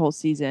skipped a whole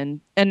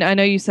season, and I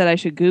know you said I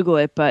should Google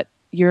it, but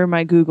you're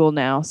my Google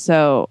now,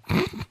 so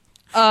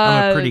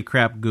I'm a pretty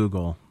crap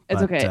Google.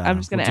 It's But, okay. I'm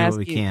just going we'll to do ask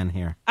what we you. can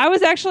here. I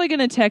was actually going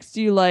to text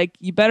you like,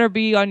 you better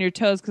be on your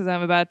toes because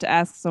I'm about to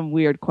ask some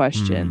weird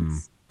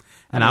questions.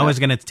 And I was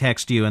going to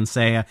text you and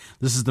say,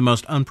 this is the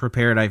most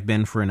unprepared I've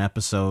been for an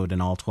episode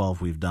in all 12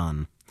 we've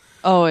done.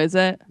 Oh, is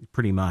it?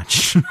 Pretty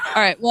much. All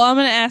right. Well, I'm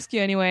going to ask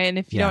you anyway. And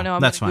if you Yeah, don't know,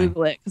 I'm going that's to fine.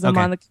 Google it because I'm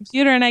Okay. on the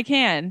computer and I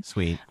can.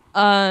 Sweet.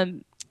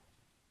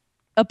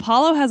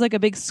 Apollo has like a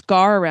big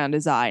scar around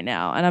his eye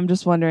now. And I'm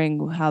just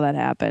wondering how that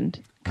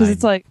happened. Because I-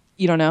 it's like,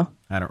 you don't know.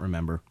 I don't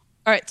remember.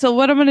 All right. So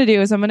what I'm going to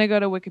do is I'm going to go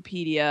to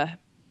Wikipedia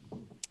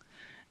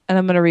and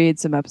I'm going to read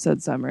some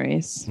episode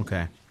summaries.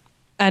 Okay.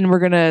 And we're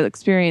going to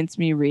experience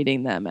me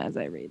reading them as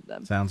I read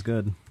them. Sounds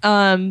good.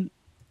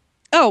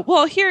 Oh,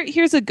 well,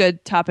 here's a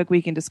good topic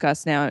we can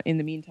discuss now in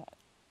the meantime.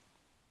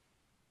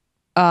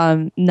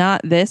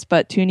 Not this,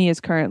 but Toonie is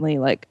currently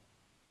like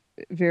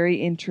very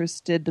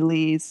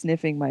interestedly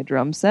sniffing my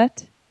drum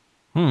set.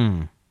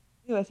 Ooh,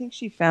 I think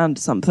she found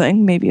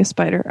something, maybe a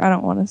spider. I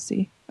don't want to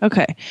see.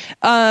 Okay.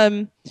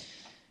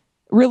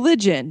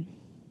 Religion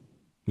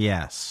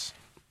Yes.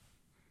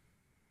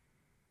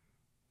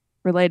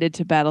 related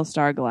to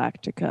Battlestar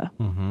Galactica.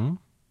 Mm-hmm.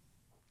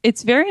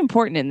 It's very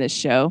important in this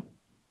show.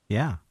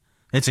 Yeah.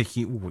 It's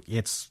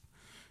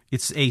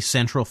a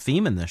central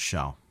theme in this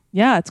show.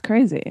 Yeah, it's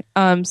crazy.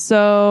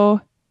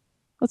 So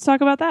let's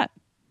talk about that.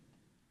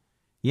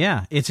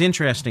 Yeah, it's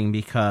interesting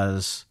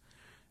because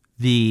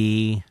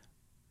the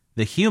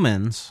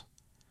humans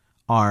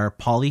are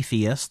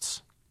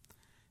polytheists,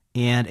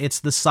 and it's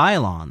the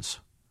Cylons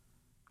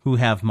who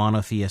have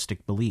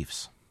monotheistic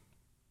beliefs.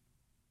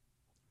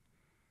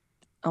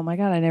 Oh my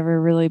God, I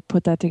never really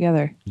put that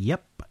together.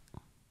 Yep.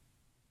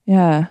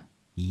 Yeah,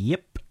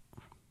 Yep.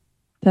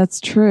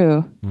 that's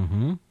true.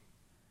 Mm-hmm.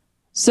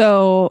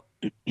 So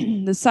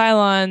the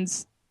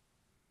Cylons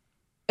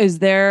is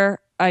there.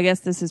 I guess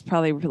this is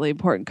probably really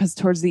important because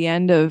towards the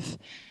end of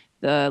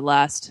the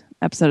last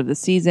episode of the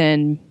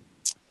season,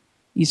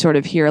 you sort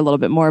of hear a little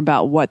bit more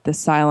about what the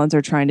Cylons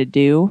are trying to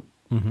do.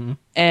 Mm-hmm.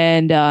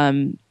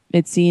 And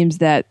it seems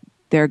that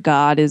their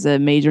god is a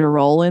major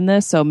role in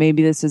this. So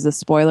maybe this is a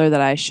spoiler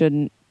that I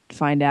shouldn't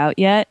find out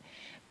yet.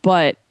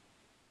 But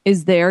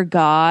is their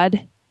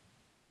god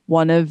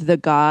one of the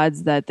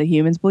gods that the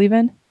humans believe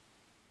in?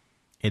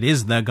 It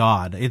is the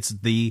god. It's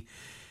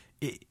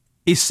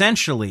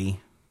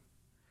essentially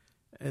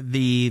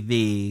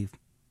the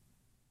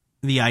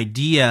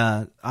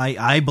idea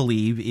I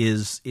believe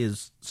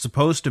is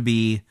supposed to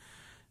be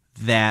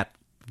that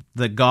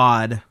the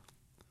god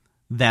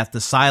that the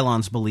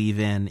Cylons believe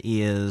in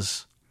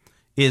is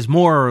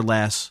more or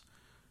less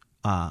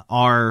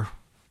our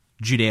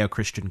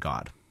Judeo-Christian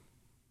God.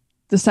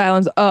 The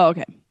Cylons. Oh,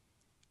 okay.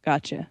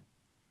 Gotcha.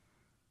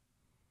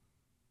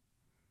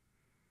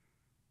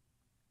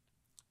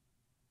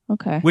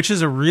 Okay. Which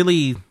is a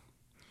really,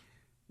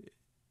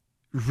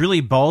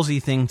 really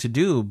ballsy thing to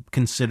do,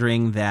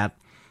 considering that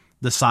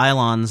the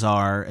Cylons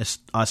are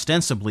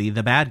ostensibly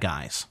the bad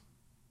guys,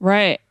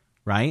 Right.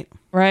 right?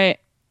 Right.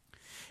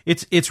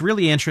 It's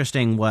really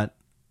interesting what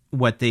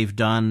they've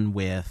done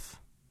with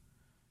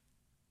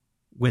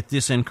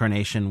this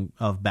incarnation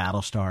of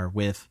Battlestar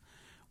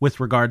with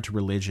regard to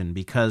religion,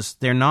 because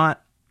they're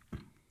not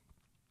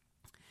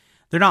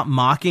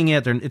mocking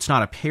it. It's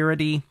not a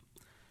parody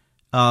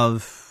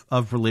of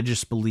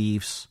religious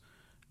beliefs.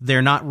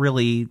 They're not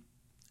really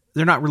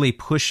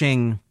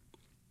pushing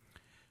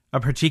a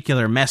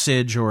particular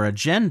message or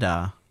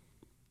agenda.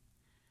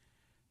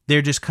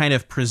 They're just kind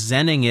of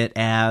presenting it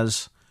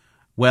as,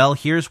 well,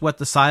 here's what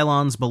the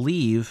Cylons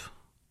believe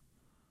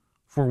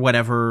for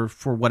whatever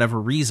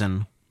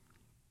reason.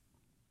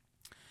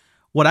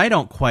 What I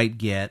don't quite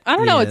get, I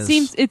don't know. It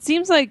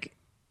seems like,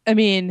 I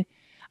mean,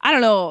 I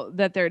don't know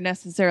that they're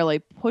necessarily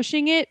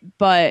pushing it,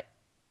 but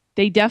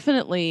they're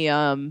definitely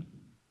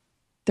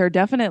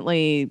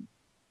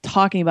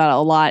talking about it a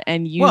lot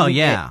and using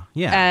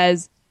it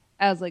as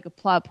like a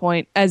plot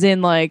point, as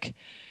in like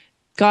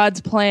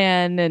God's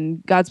plan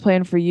and God's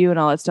plan for you and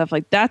all that stuff.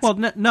 Like that's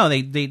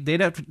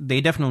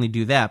they definitely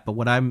do that. But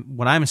what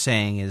I'm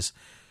saying is,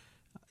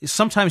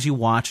 sometimes you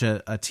watch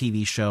a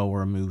TV show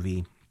or a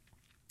movie,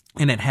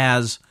 and it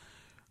has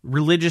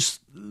religious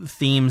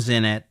themes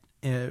in it,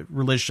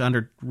 religious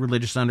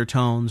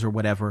undertones or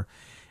whatever,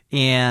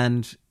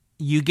 and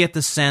you get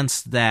the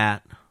sense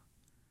that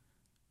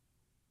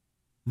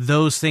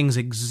those things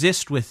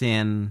exist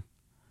within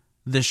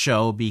the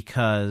show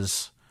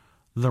because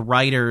the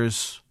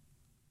writers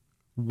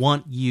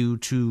want you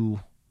to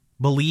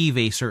believe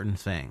a certain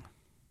thing.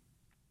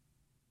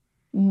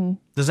 Mm-hmm.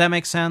 Does that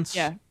make sense?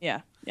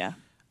 Yeah.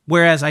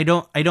 Whereas I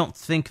don't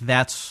think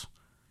that's,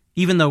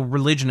 even though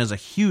religion is a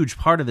huge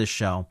part of this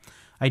show,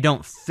 I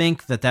don't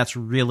think that that's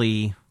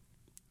really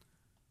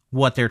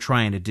what they're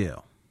trying to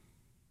do.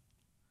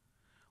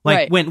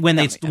 Like right. when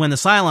the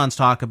Cylons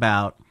talk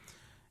about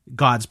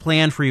God's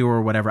plan for you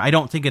or whatever, I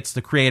don't think it's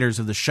the creators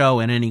of the show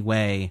in any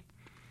way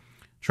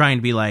trying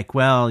to be like,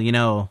 well, you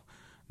know,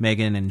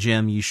 Megan and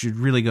Jim, you should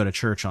really go to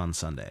church on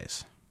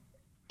Sundays.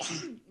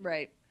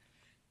 Right.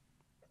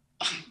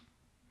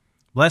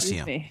 Bless Excuse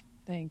you. me.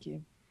 Thank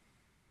you.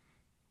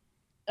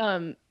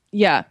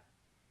 Yeah.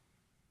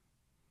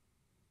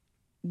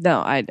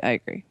 No, I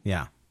agree.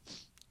 Yeah.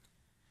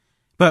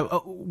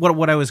 But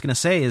what I was going to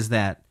say is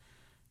that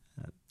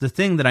the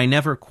thing that I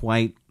never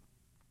quite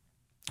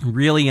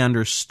really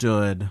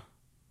understood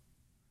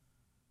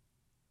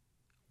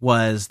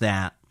was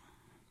that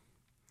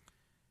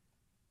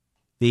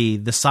the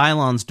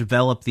Cylons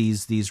develop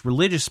these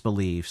religious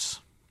beliefs,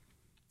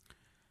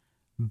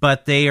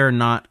 but they are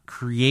not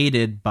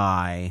created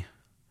by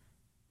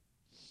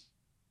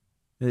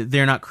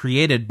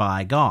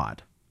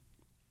God.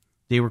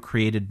 They were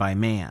created by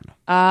man.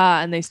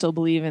 And they still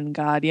believe in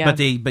God, yeah.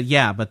 But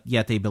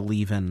yet they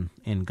believe in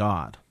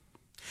God.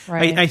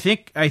 Right. I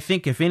think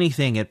if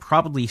anything, it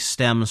probably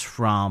stems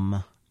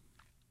from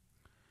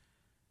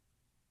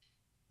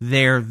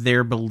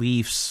their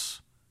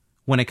beliefs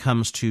when it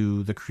comes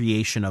to the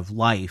creation of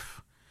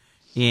life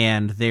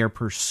and their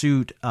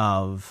pursuit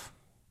of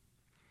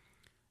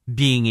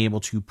being able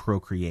to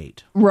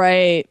procreate.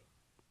 Right.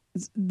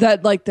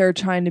 That like they're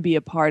trying to be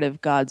a part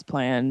of God's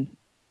plan.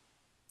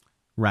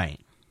 Right.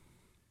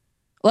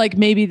 Like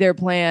maybe their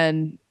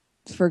plan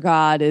for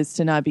God is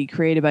to not be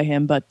created by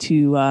him, but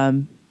to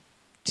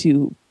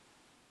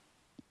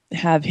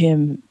have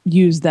him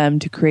use them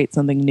to create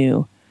something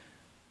new.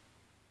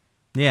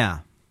 Yeah.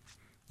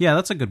 Yeah,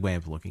 that's a good way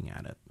of looking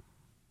at it.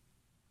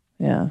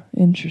 Yeah,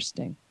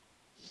 interesting.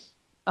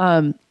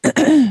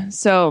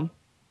 So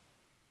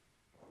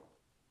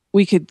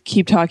we could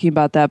keep talking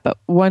about that, but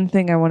one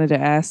thing I wanted to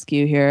ask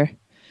you here.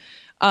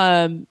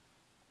 The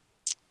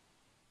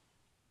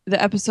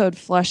episode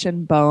Flesh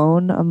and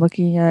Bone I'm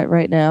looking at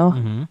right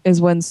now is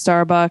when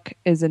Starbuck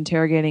is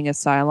interrogating a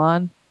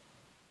Cylon.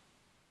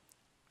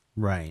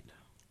 Right.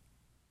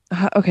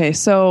 Okay,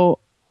 so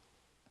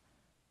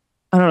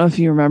I don't know if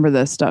you remember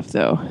this stuff,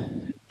 though.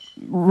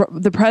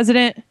 The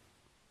president...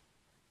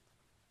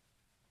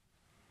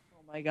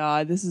 Oh, my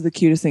God. This is the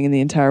cutest thing in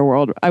the entire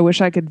world. I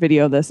wish I could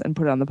video this and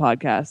put it on the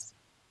podcast.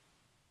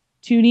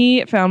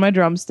 Toonie found my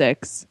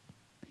drumsticks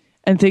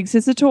and thinks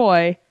it's a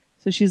toy,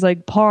 so she's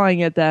like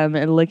pawing at them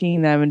and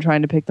licking them and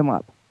trying to pick them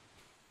up.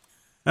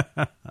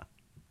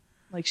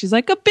 Like she's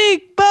like a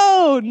big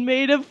bone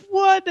made of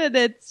wood and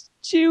it's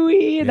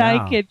chewy and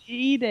I can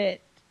eat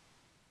it.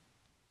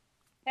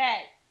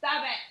 Hey,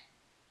 stop it.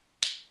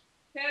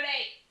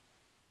 Toonie.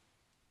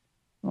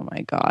 Oh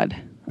my God.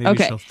 Maybe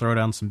okay. she'll throw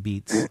down some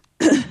beats.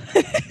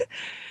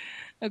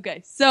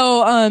 Okay.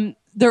 So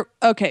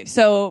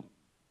so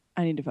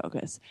I need to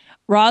focus.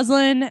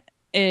 Rosalind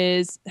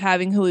is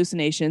having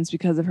hallucinations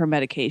because of her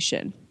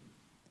medication.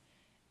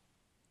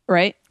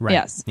 Right?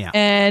 Yes. Yeah.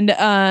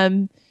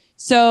 And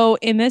so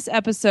in this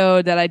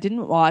episode that I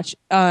didn't watch,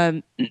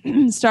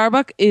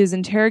 Starbuck is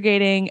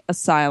interrogating a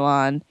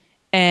Cylon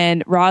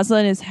and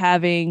Rosalind is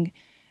having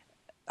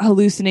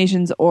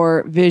hallucinations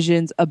or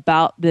visions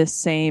about this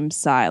same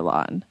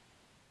Cylon.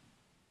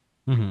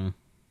 Mm-hmm.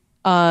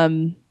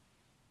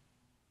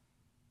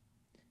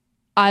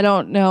 I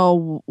don't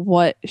know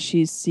what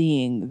she's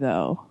seeing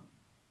though.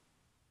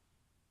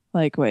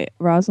 Like, wait,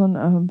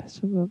 Rosalind.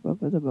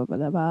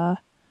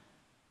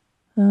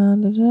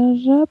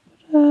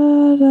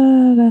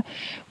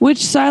 Which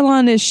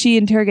Cylon is she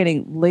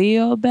interrogating?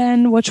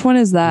 Leoben? Which one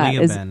is that?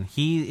 Leoben.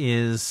 He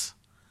is.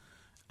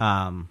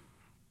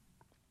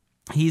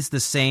 He's the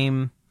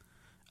same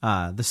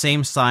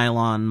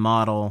Cylon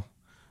model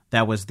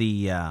that was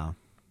the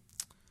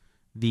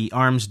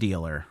arms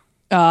dealer.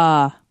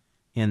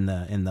 In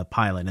the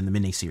pilot, in the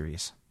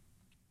miniseries.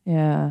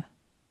 Yeah.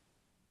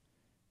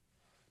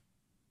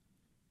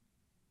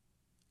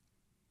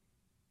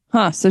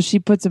 Huh, so she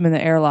puts him in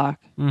the airlock.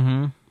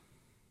 Mm-hmm.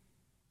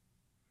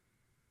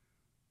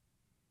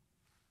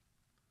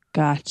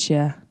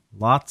 Gotcha.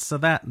 Lots of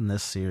that in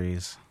this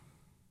series.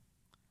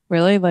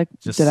 Really? Like,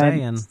 Just did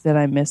saying. Did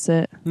I miss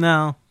it?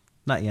 No,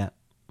 not yet.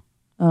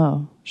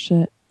 Oh,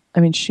 shit. I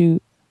mean,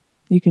 shoot.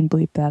 You can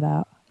bleep that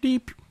out.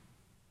 Deep.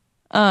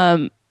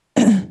 Well,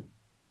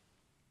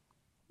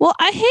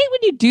 I hate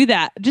when you do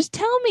that. Just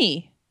tell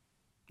me.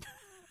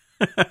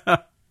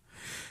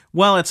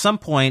 Well, at some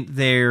point,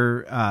 they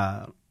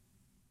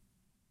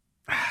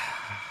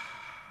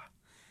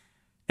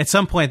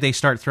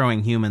start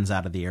throwing humans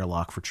out of the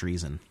airlock for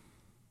treason.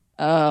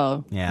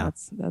 Oh, yeah.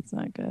 That's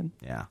not good.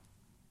 Yeah.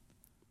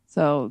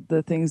 So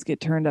the things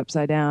get turned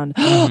upside down.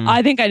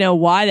 I think I know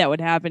why that would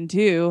happen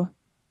too.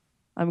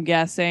 I'm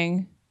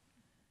guessing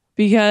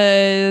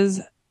because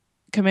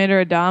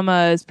Commander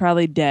Adama is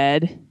probably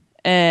dead.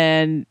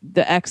 And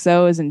the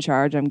XO is in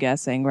charge, I'm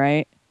guessing,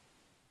 right?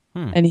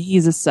 And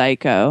he's a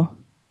psycho.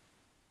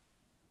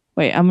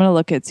 Wait, I'm going to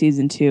look at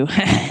season 2.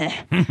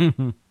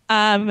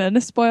 I'm going to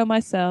spoil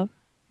myself.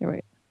 Here,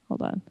 wait.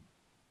 Hold on.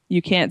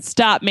 You can't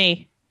stop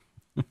me.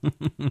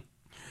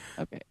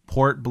 Okay.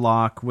 Port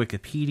block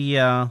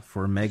Wikipedia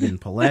for Megan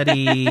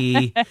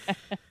Paletti.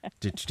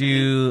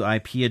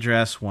 IP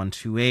address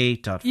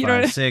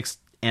 128.56.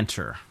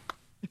 Enter.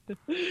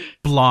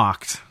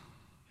 Blocked.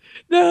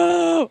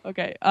 No.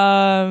 Okay.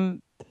 Oh,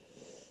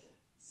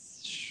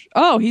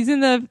 he's in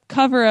the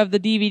cover of the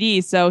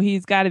DVD, so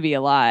he's got to be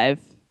alive.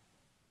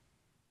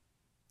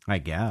 I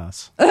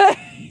guess.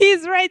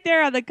 He's right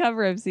there on the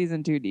cover of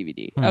season 2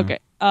 DVD. Okay.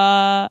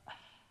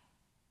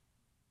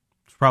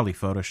 It's probably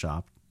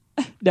Photoshopped.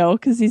 No,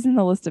 because he's in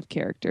the list of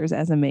characters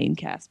as a main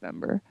cast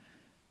member.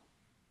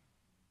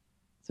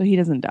 So he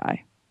doesn't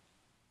die.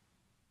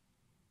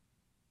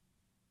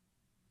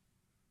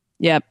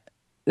 Yep.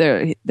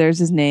 There's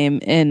his name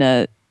in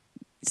a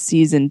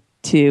season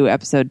 2,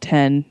 episode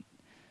 10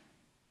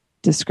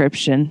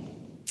 description.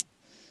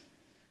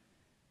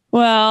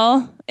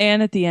 Well,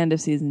 and at the end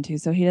of season 2,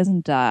 so he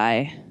doesn't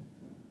die.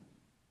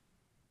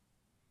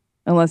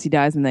 Unless he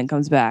dies and then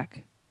comes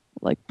back,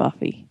 like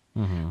Buffy.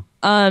 Mm-hmm.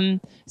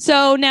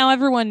 So now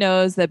everyone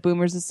knows that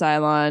Boomer's a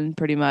Cylon,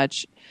 pretty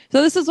much.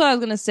 So this is what I was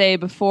going to say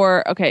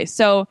before. Okay,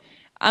 so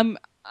from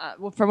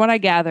what I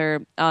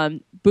gather,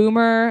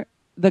 Boomer,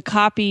 the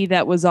copy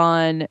that was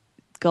on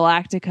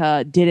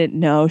Galactica, didn't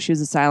know she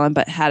was a Cylon,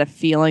 but had a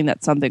feeling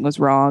that something was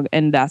wrong,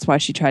 and that's why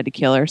she tried to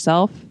kill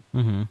herself.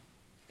 Mm-hmm.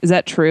 Is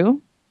that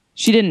true?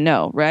 She didn't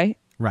know, right?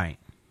 Right.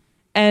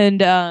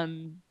 And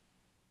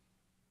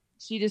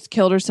she just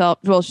killed herself.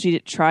 Well, she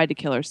tried to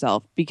kill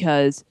herself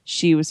because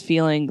she was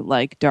feeling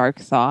like dark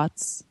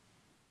thoughts.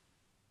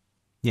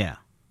 Yeah.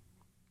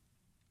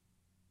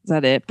 Is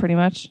that it, pretty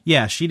much?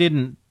 Yeah, she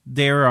didn't.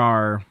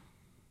 There's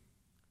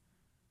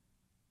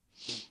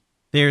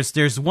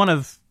one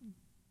of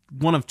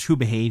two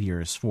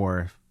behaviors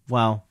for,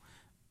 well,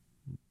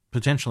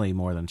 potentially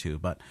more than two,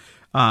 but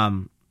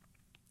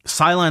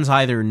Cylons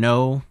either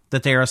know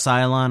that they're a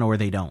Cylon or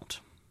they don't.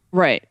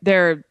 Right.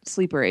 They're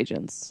sleeper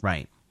agents.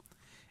 Right.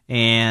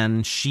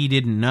 And she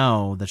didn't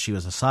know that she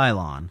was a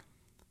Cylon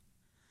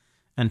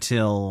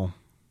until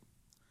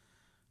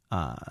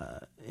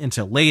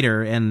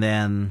later, and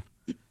then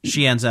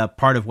she ends up,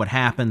 part of what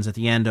happens at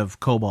the end of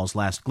Kobal's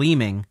Last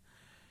Gleaming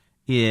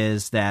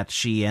is that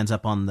she ends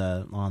up on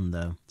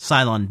the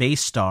Cylon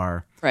base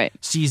star, right,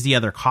 sees the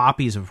other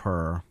copies of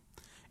her,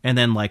 and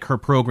then like her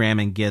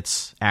programming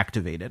gets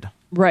activated.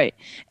 Right.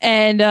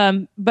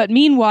 And but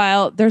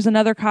meanwhile, there's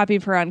another copy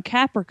of her on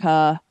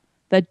Caprica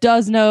that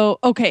does know.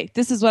 Okay,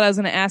 this is what I was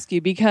going to ask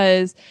you,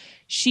 because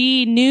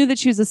she knew that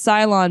she was a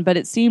Cylon, but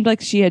it seemed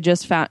like she had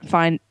just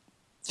found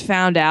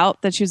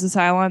out that she was a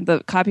Cylon,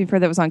 the copy of her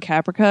that was on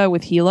Caprica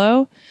with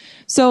Hilo.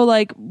 So,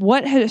 like,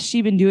 what has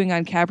she been doing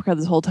on Caprica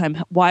this whole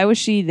time? Why was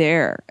she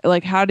there?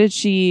 Like, how did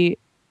she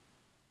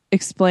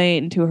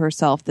explain to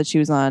herself that she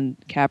was on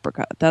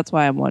Caprica? That's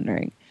why I'm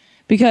wondering.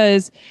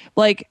 Because,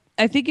 like,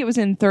 I think it was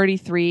in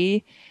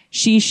 33,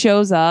 she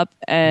shows up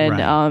and,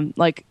 right,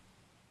 like,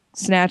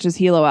 snatches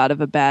Hilo out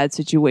of a bad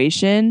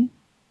situation.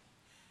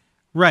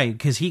 Right,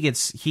 because he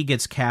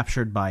gets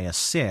captured by a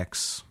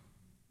 6.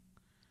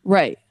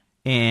 Right.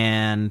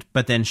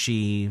 But then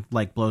she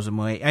like blows him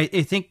away.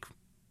 I think,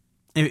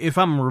 if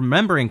I'm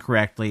remembering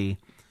correctly,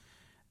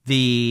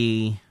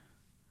 the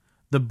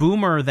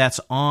boomer that's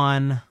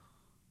on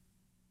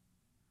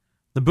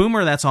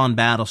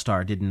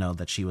Battlestar didn't know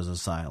that she was a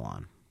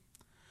Cylon,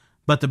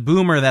 but the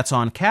boomer that's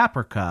on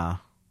Caprica,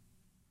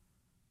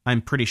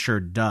 I'm pretty sure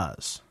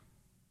does.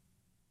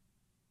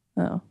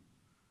 Oh.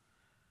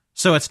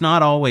 So it's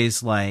not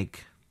always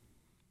like,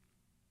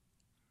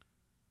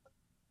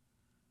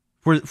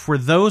 for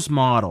those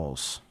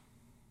models,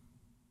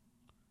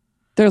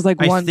 there's like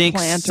one I think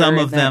planter some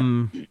of in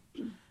them,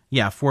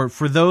 yeah, for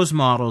those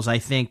models, I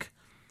think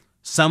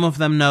some of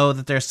them know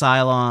that they're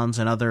Cylons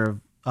and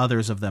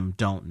others of them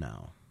don't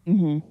know.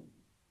 Mm-hmm.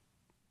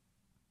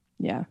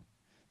 Yeah,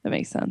 that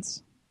makes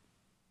sense.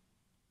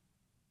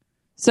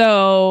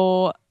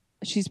 So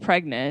she's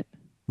pregnant.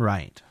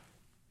 Right.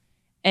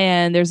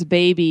 And there's a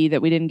baby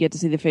that we didn't get to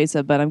see the face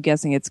of, but I'm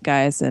guessing it's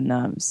Gaius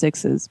and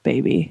Six's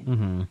baby.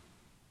 Mm-hmm.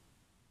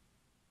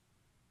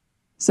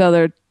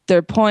 So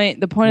the point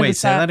Wait, of the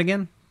say that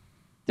again?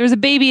 There's a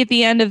baby at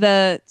the end of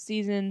the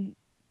season,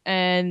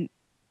 and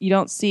you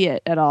don't see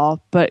it at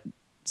all, but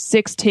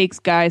Six takes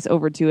Gaius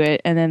over to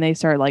it, and then they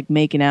start like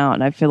making out,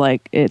 and I feel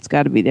like it's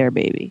got to be their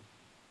baby.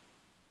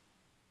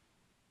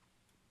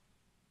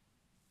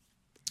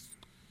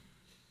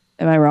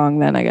 Am I wrong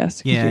then, I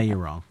guess? Yeah, you're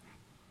wrong.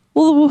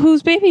 Well,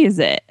 whose baby is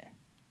it?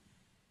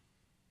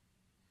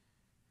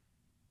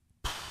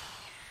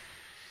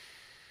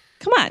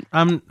 Come on.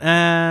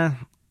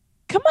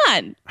 Come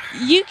on.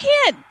 You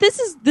can't.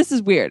 This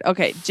is weird.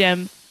 Okay,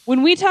 Jim.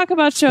 When we talk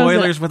about shows,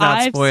 spoilers without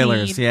I've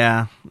spoilers, seen,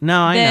 yeah. No,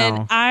 I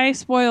know. I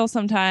spoil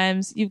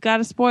sometimes. You've got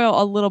to spoil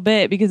a little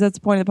bit because that's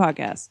the point of the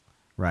podcast.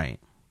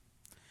 Right.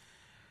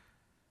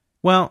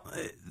 Well,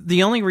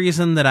 the only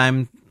reason that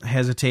I'm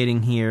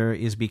hesitating here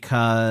is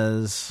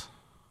because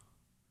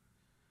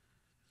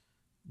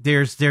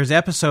there's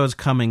episodes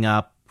coming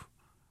up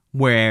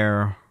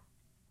where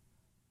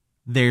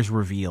there's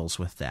reveals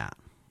with that.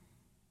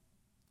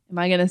 Am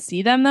I going to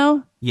see them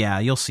though? Yeah,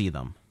 you'll see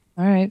them.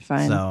 All right,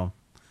 fine. So,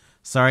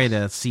 sorry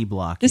to C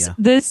block you.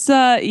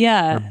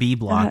 Yeah. Or B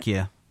block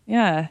you.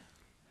 Yeah.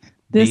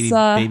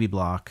 Baby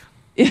block.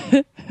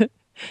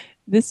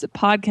 This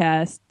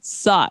podcast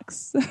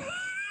sucks.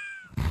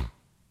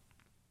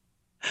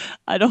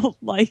 I don't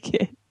like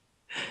it.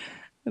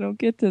 I don't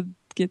get to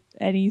get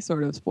any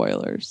sort of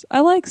spoilers.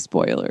 I like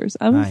spoilers.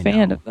 I'm a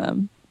fan of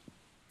them.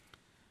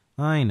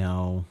 I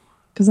know.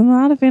 Because I'm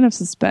not a fan of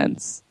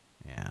suspense.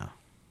 Yeah.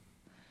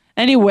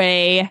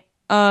 Anyway,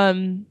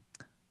 fine,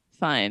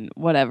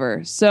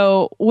 whatever.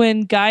 So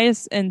when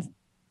Gaius and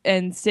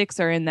Six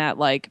are in that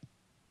like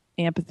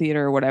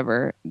amphitheater or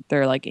whatever,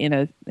 they're like in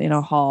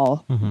a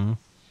hall. Mm-hmm.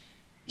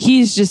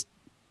 He's just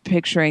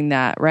picturing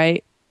that,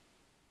 right?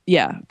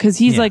 Yeah, because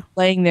he's like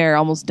laying there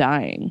almost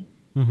dying.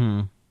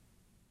 Mm-hmm.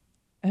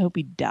 I hope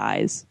he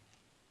dies.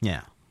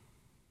 Yeah.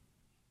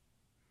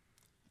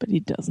 But he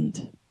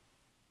doesn't.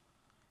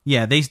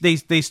 Yeah, they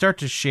start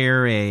to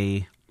share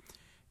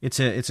it's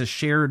a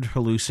shared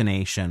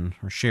hallucination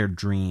or shared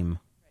dream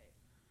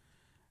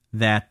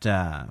that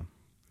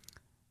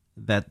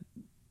that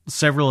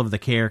several of the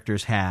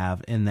characters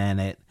have, and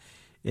then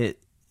it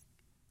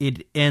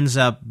ends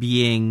up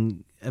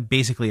being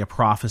basically a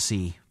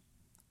prophecy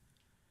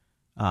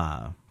 /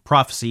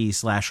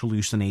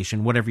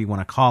 hallucination, whatever you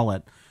want to call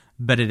it,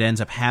 but it ends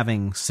up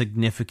having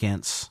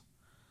significance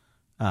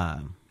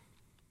down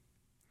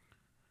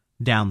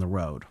the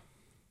road.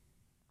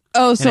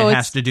 Oh, so and it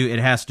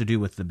has to do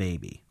with the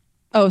baby.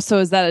 Oh, so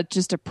is that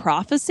just a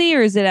prophecy,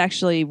 or is it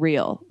actually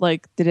real?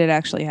 Like, did it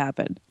actually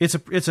happen? It's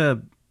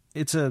a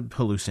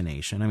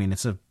hallucination. I mean,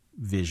 it's a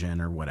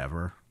vision or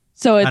whatever.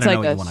 So it's I don't like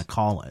know what you want to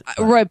call it.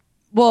 Right.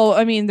 Well,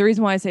 I mean, the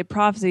reason why I say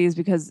prophecy is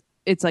because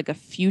it's like a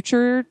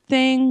future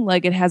thing.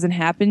 Like, it hasn't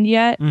happened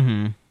yet.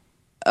 Mm-hmm.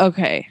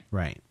 Okay.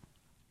 Right.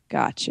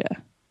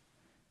 Gotcha.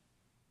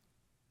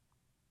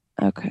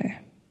 Okay.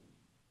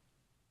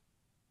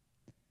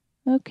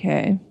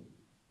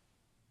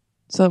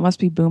 So it must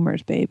be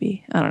Boomer's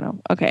baby. I don't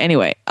know. Okay,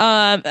 anyway.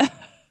 Don't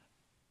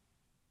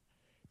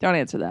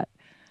answer that.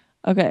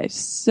 Okay,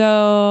 so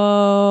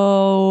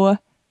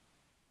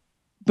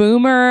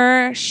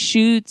Boomer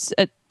shoots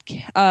at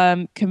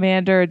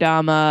Commander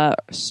Adama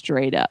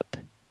straight up.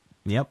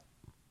 Yep.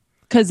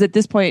 Because at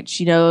this point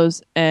she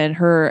knows, and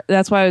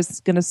that's why I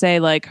was going to say,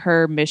 like,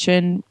 her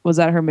mission, was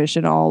that her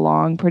mission all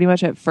along? Pretty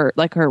much at first,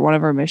 like, one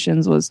of her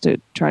missions was to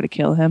try to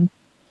kill him.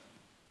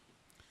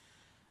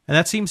 And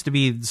that seems to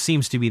be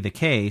the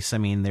case. I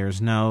mean, there's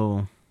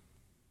no...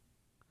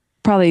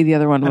 Probably the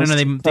other one was... I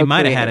don't know, they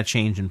might have had a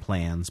change in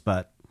plans,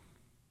 but...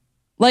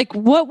 Like,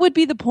 what would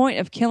be the point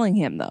of killing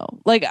him,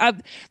 though? Like,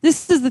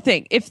 this is the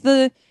thing. If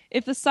the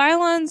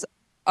Cylons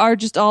are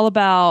just all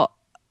about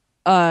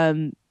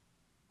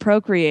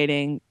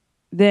procreating,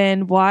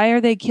 then why are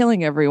they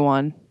killing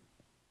everyone?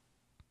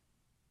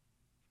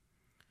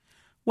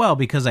 Well,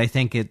 because I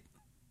think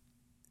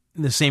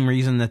the same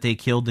reason that they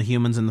killed the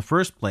humans in the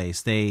first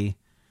place. They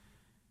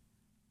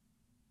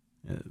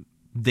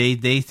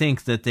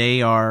think that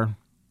they are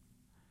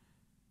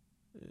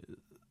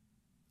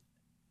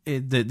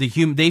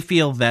they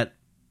feel that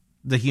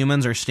the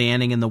humans are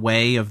standing in the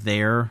way of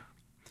their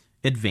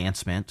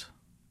advancement.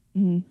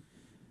 Mm-hmm.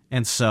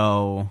 And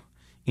so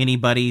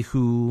anybody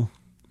who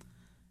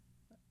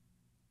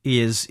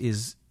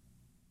is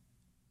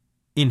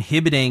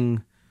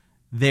inhibiting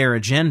their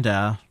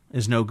agenda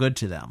is no good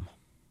to them.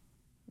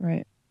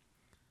 Right.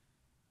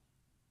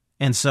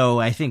 And so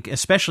I think,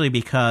 especially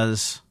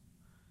because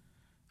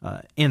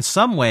in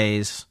some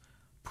ways,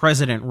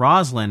 President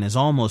Roslin is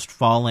almost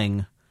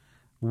falling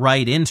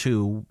right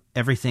into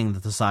everything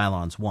that the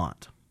Cylons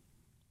want.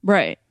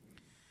 Right.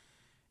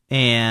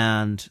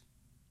 And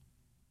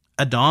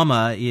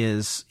Adama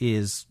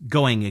is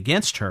going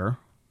against her.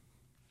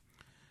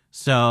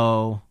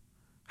 So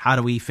how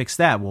do we fix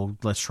that? Well,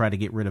 let's try to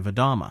get rid of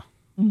Adama.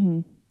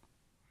 Mm-hmm.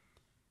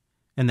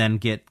 And then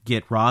get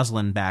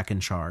Roslin back in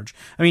charge.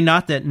 I mean,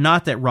 not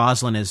that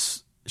Roslin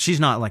she's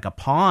not like a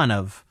pawn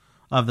of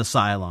the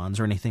Cylons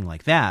or anything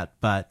like that,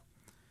 but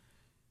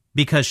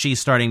because she's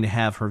starting to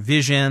have her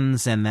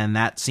visions, and then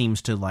that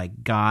seems to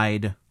like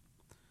guide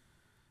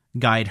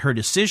her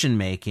decision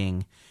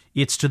making,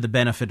 it's to the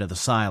benefit of the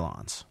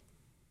Cylons.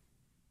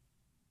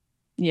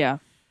 Yeah.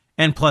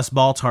 And plus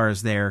Baltar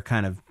is there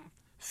kind of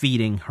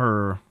feeding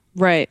her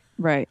right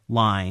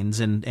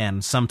lines,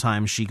 and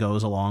sometimes she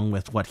goes along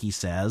with what he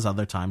says,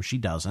 other times she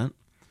doesn't.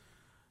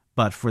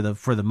 But for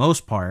the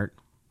most part,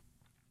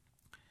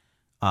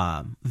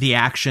 the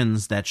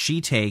actions that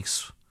she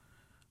takes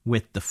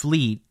with the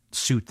fleet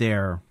suit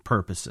their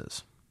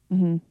purposes.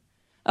 Mm-hmm.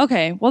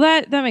 Okay, well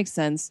that makes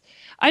sense.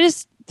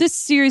 This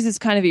series is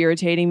kind of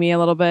irritating me a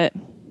little bit.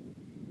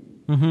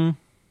 Mm-hmm.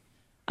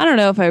 I don't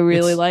know if I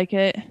really like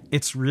it.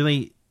 It's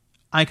really,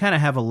 I kind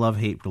of have a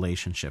love-hate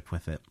relationship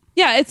with it.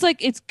 Yeah, it's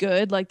like, it's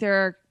good. Like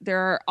there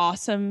are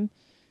awesome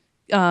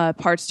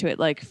parts to it.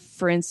 Like,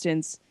 for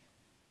instance,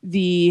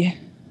 the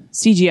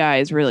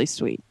CGI is really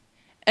sweet,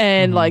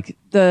 and like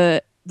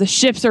the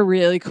ships are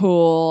really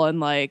cool, and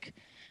like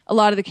a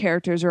lot of the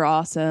characters are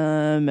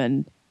awesome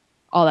and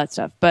all that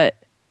stuff. But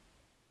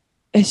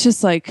it's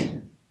just like,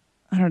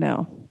 I don't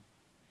know.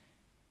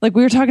 Like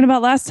we were talking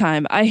about last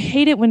time, I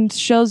hate it when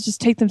shows just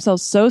take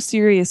themselves so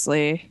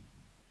seriously.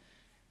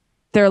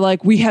 They're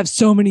like, we have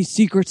so many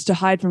secrets to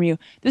hide from you.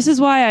 This is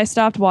why I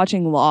stopped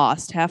watching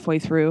Lost halfway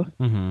through.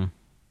 Mm-hmm.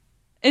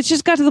 It's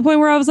just got to the point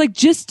where I was like,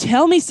 just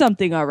tell me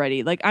something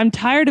already. Like, I'm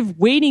tired of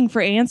waiting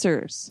for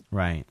answers.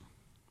 Right.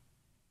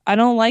 I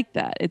don't like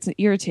that. It's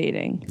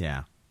irritating.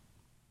 Yeah.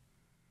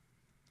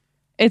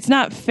 It's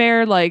not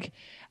fair. Like,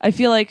 I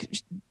feel like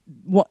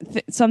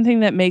something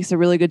that makes a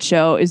really good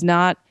show is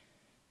not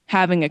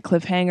having a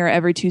cliffhanger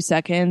every 2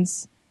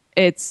 seconds.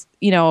 It's,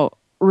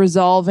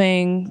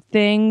 resolving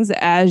things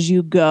as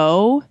you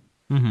go.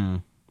 Mm-hmm.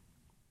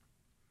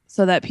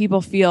 So that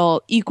people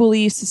feel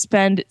equally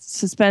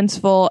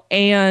suspenseful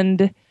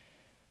and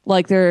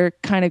like they're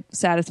kind of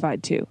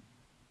satisfied too.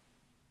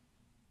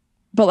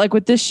 But like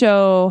with this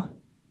show,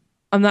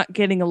 I'm not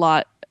getting a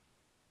lot.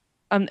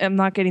 I'm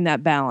not getting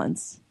that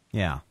balance.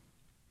 Yeah.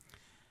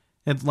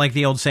 It, like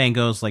the old saying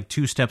goes, like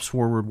 2 steps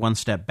forward, 1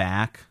 step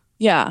back.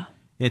 Yeah.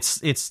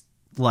 It's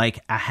like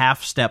a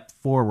half step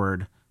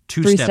forward,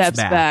 2 3 steps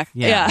back.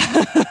 Yeah.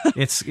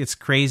 It's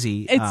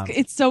crazy.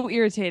 It's so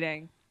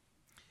irritating.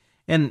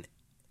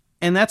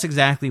 And that's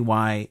exactly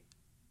why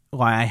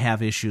I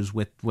have issues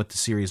with the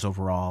series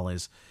overall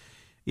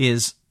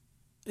is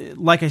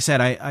like I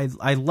said,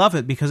 I love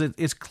it because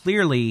it's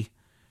clearly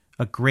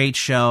a great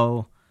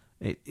show,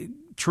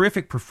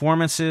 terrific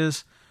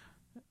performances,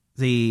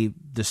 the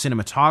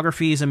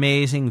cinematography is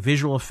amazing,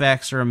 visual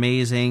effects are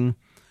amazing,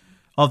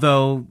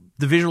 although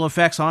the visual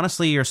effects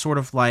honestly are sort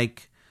of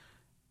like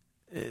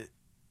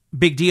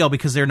big deal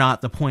because they're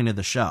not the point of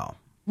the show.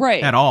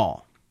 Right. At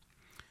all.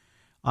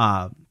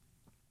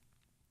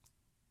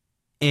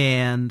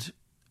 And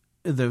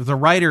the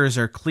writers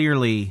are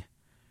clearly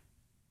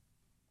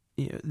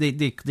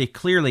they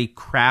clearly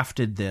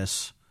crafted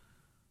this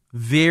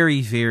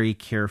very, very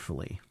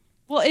carefully.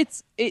 Well, and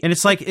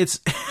it's like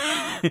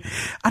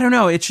I don't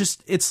know.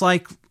 It's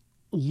like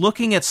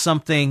looking at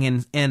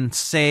something and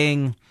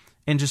saying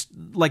and just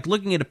like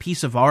looking at a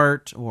piece of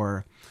art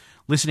or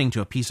listening to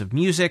a piece of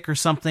music or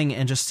something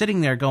and just sitting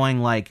there going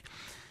like,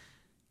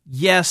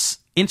 yes,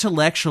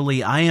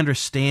 intellectually I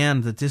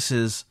understand that this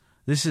is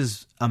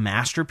a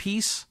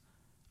masterpiece.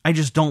 I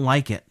just don't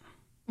like it.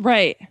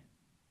 Right.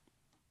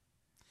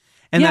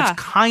 And that's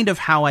kind of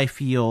how I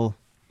feel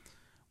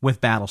with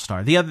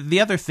Battlestar. The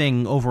other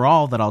thing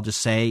overall that I'll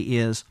just say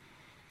is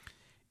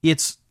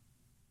there's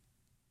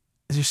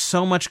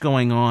so much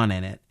going on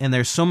in it, and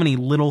there's so many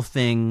little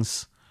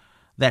things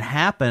that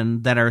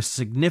happen that are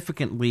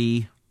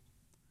significantly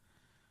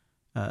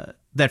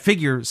that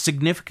figure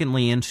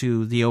significantly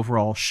into the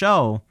overall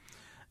show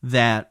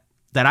that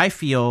I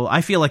feel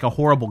like a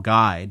horrible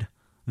guide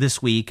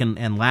this week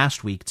and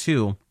last week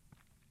too,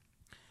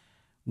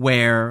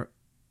 where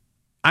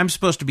I'm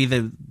supposed to be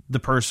the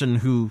person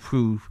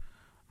who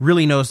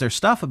really knows their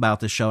stuff about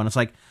this show, and it's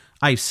like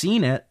I've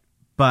seen it,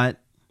 but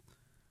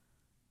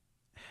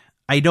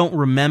I don't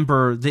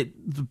remember.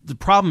 The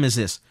problem is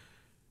this: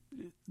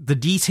 the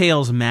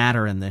details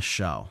matter in this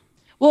show.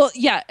 Well,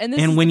 yeah,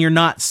 and when you're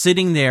not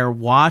sitting there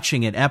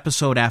watching it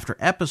episode after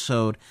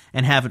episode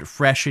and have it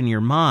fresh in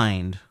your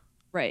mind,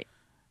 right,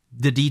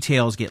 the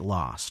details get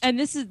lost. And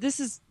this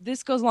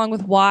goes along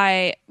with what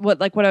I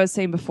was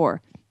saying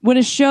before. When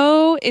a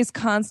show is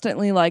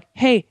constantly like,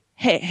 hey,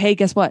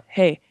 guess what?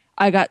 Hey,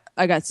 I got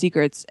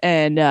secrets,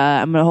 and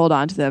I'm gonna hold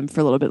on to them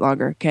for a little bit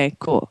longer. Okay,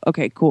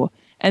 cool.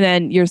 And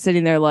then you're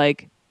sitting there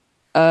like,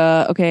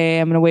 okay,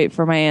 I'm gonna wait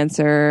for my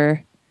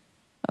answer.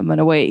 I'm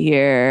gonna wait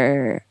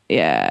here.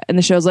 Yeah. And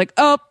the show's like,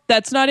 oh,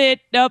 that's not it.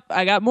 Nope,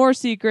 I got more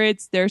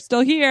secrets. They're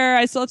still here.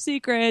 I still have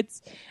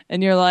secrets.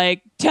 And you're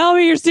like, tell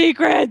me your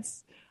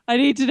secrets. I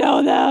need to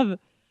know them.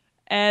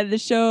 And the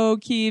show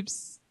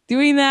keeps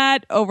doing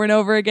that over and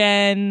over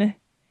again.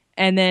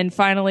 And then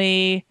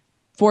finally,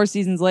 4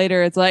 seasons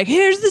later, it's like,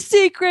 here's the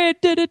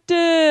secret. Da, da,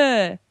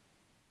 da.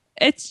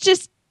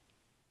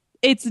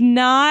 It's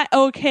not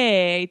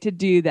okay to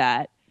do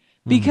that.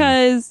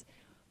 Because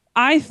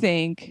I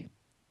think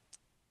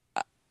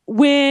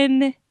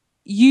when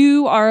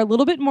you are a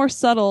little bit more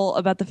subtle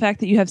about the fact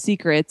that you have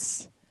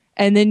secrets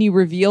and then you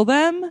reveal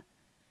them,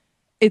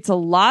 it's a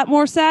lot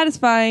more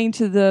satisfying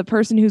to the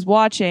person who's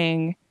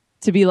watching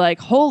to be like,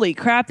 holy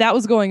crap, that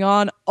was going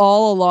on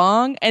all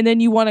along. And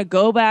then you want to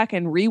go back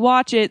and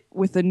rewatch it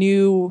with the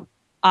new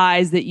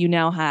eyes that you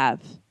now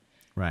have.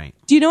 Right.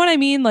 Do you know what I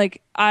mean?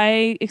 Like,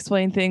 I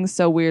explain things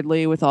so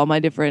weirdly with all my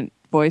different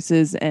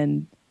voices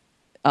and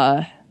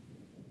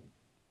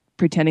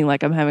pretending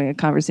like I'm having a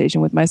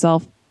conversation with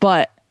myself.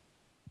 But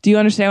do you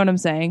understand what I'm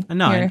saying?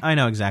 No, I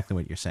know exactly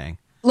what you're saying.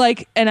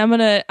 Like, and I'm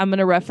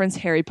gonna reference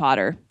Harry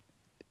Potter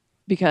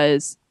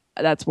because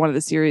that's one of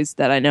the series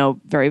that I know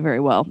very, very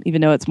well,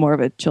 even though it's more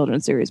of a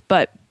children's series.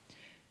 But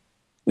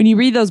when you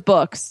read those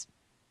books,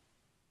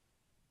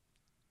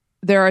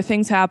 there are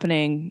things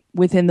happening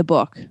within the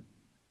book,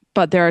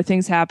 but there are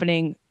things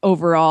happening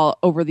overall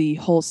over the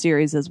whole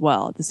series as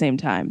well at the same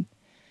time.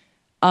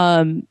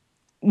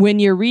 When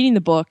you're reading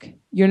the book,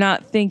 you're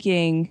not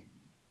thinking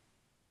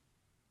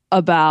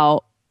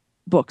about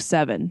book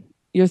 7.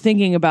 You're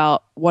thinking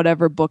about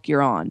whatever book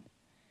you're on.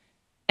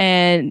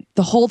 And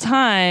the whole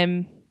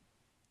time,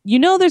 you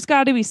know there's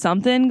got to be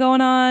something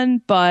going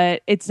on,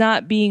 but it's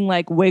not being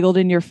like wiggled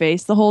in your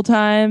face the whole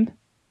time.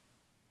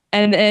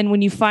 And then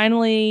when you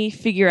finally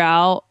figure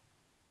out,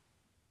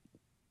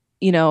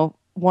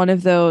 one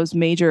of those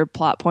major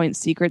plot point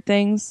secret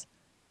things,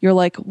 you're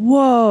like,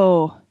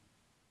 whoa,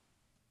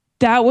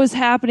 that was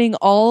happening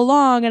all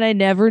along and I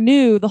never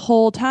knew the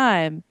whole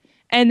time.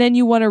 And then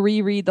you want to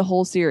reread the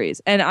whole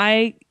series. And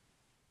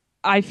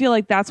I feel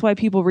like that's why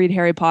people read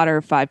Harry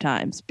Potter 5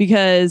 times,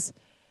 because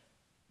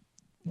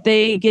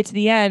they get to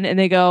the end and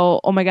they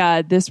go, oh my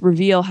God, this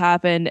reveal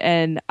happened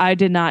and I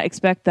did not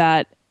expect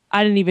that.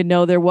 I didn't even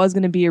know there was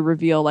going to be a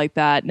reveal like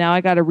that. Now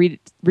I got to read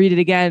it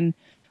again,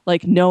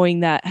 like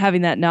knowing that,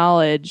 having that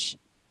knowledge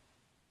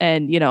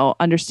and,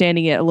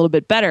 understanding it a little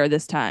bit better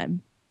this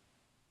time.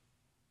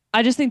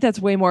 I just think that's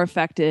way more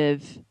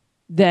effective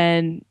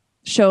than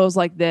shows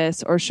like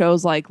this or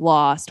shows like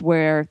Lost,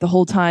 where the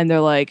whole time they're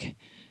like,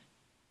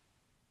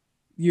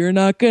 you're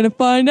not going to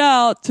find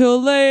out till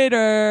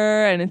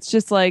later. And it's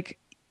just like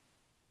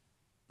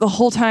the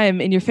whole time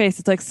in your face.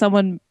 It's like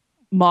someone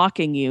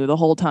mocking you the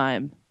whole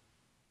time.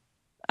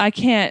 I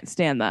can't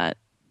stand that.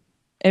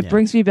 It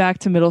brings me back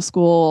to middle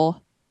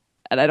school,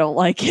 and I don't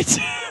like it.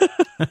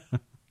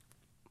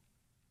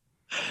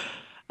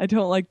 I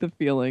don't like the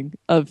feeling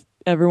of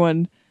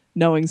everyone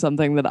knowing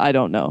something that I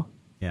don't know.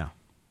 Yeah.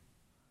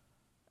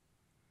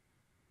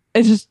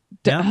 It's just...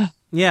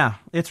 Yeah,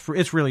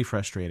 it's really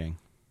frustrating.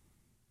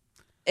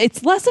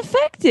 It's less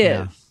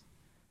effective. Yeah.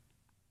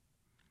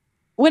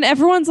 When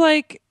everyone's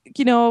like,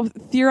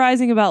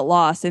 theorizing about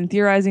Lost and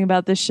theorizing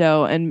about this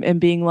show and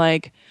being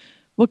like,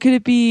 what could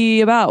it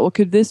be about? What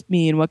could this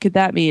mean? What could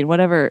that mean?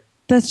 Whatever.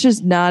 That's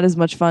just not as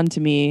much fun to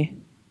me.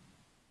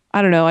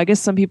 I don't know. I guess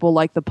some people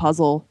like the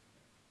puzzle.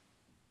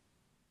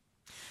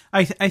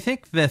 I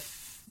think the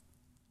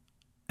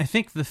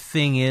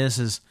thing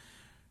is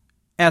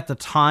at the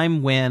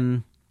time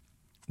when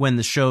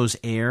the shows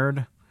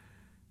aired,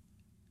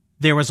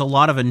 there was a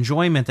lot of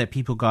enjoyment that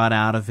people got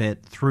out of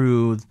it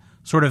through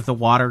sort of the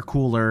water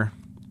cooler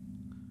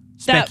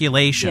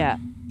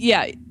speculation.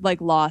 Yeah,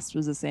 like Lost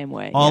was the same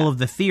way. All of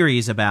the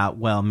theories about,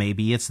 well,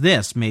 maybe it's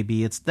this,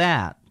 maybe it's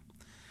that.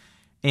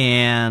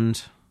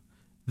 And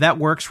that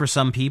works for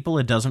some people.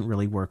 It doesn't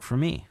really work for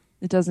me.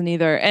 It doesn't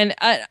either. And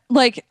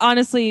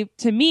honestly,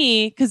 to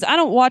me, because I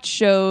don't watch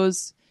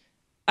shows,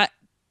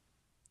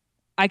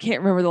 I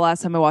can't remember the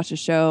last time I watched a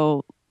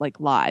show like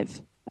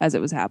live as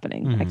it was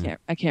happening. Mm-hmm.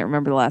 I can't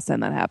remember the last time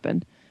that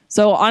happened.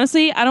 So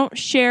honestly, I don't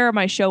share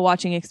my show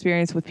watching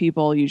experience with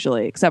people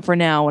usually, except for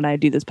now when I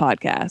do this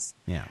podcast.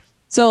 Yeah.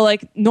 So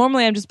like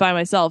normally I'm just by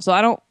myself, so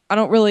I don't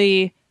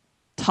really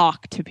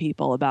talk to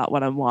people about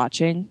what I'm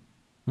watching.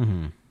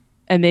 Mm-hmm.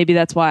 And maybe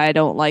that's why I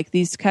don't like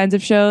these kinds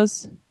of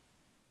shows,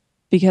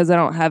 because I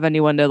don't have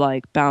anyone to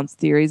like bounce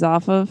theories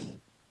off of.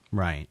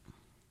 Right.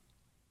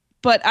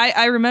 But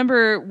I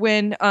remember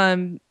when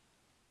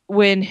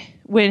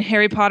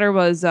Harry Potter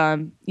was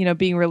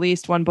being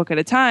released one book at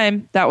a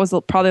time, that was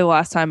probably the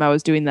last time I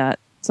was doing that,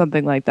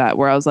 something like that,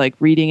 where I was like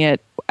reading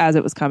it as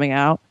it was coming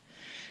out.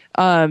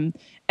 And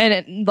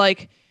it,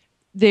 like,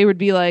 they would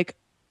be like,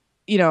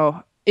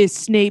 is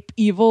Snape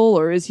evil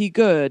or is he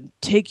good?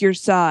 Take your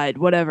side,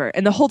 whatever.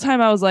 And the whole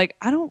time I was like,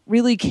 I don't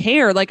really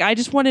care. Like, I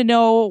just want to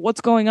know what's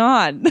going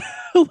on.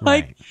 Like,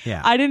 right.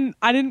 Yeah. I didn't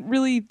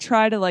really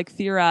try to like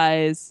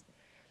theorize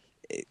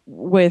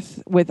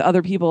with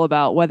other people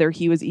about whether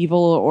he was evil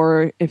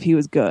or if he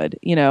was good,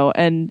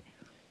 and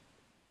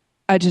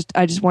I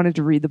just wanted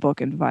to read the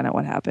book and find out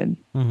what happened.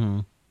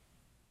 Mm-hmm.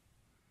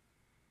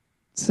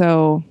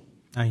 So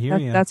I hear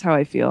you. That's how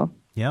I feel.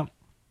 Yep.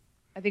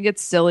 I think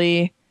it's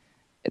silly.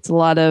 It's a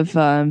lot of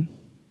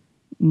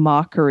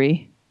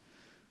mockery.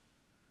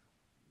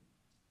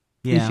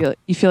 Yeah.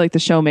 You feel like the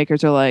show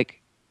makers are like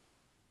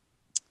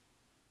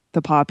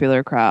the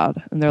popular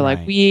crowd, and they're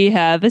like, we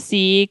have a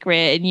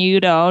secret and you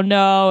don't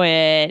know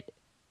it.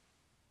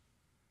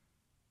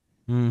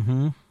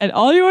 Mm-hmm. And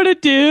all you want to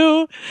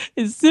do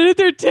is sit at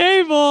their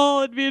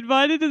table and be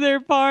invited to their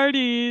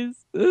parties.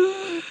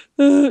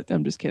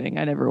 I'm just kidding.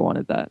 I never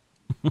wanted that.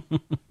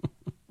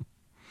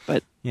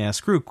 But yeah,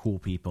 screw cool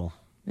people.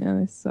 Yeah,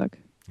 they suck.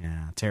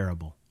 Yeah,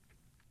 terrible.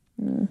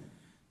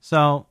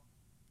 So,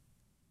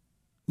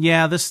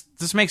 yeah,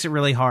 this makes it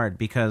really hard,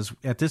 because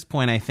at this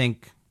point I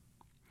think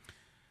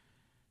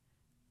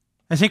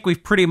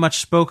we've pretty much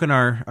spoken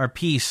our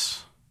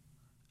piece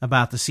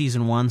about the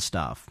season 1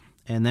 stuff.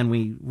 And then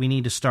we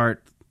need to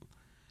start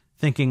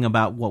thinking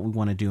about what we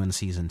want to do in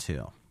season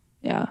 2.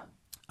 Yeah.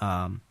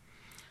 I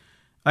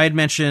had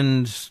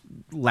mentioned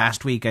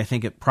last week, I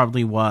think it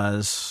probably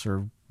was,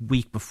 or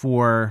week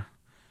before.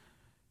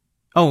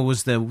 Oh, it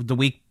was the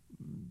week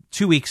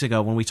 2 weeks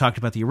ago when we talked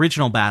about the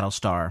original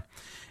Battlestar.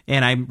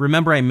 And I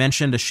remember I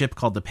mentioned a ship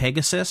called the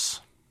Pegasus.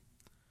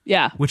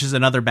 Yeah. Which is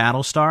another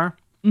Battlestar.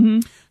 Mm-hmm.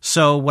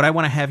 So what I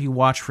want to have you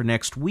watch for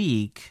next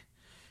week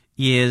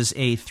is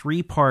a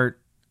 3-part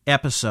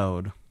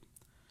episode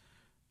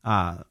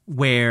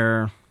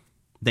where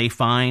they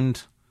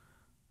find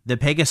the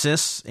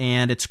Pegasus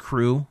and its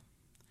crew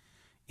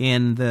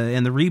in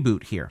the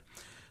reboot here.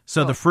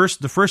 So the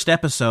first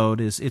episode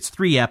it's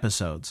 3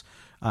 episodes.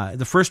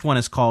 The first one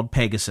is called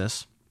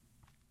Pegasus,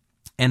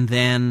 and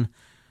then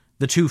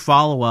The two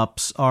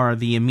follow-ups are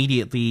the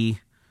immediate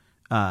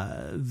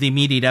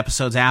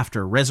episodes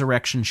after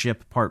Resurrection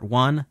Ship Part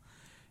 1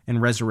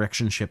 and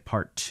Resurrection Ship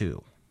Part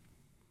 2.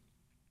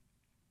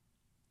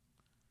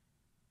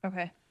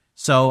 Okay.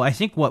 So I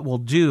think what we'll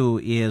do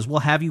is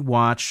we'll have you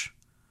watch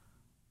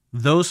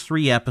those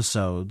 3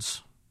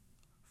 episodes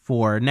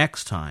for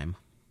next time.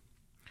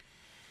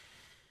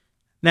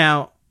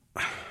 Now,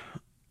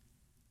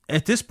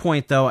 at this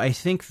point, though, I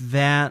think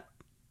that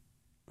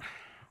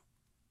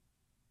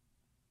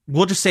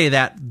we'll just say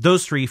that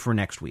those 3 for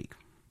next week.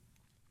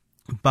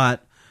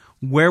 But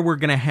where we're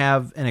going to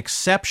have an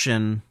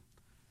exception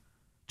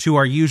to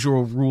our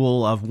usual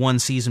rule of 1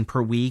 season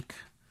per week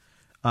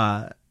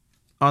on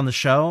the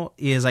show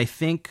is, I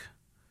think,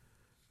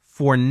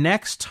 for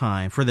next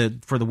time, for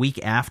the week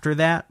after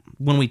that,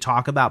 when we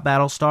talk about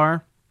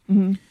Battlestar,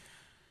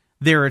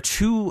 there are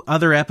 2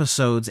 other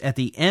episodes at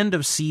the end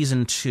of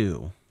season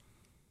 2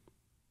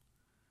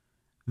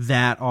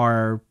 that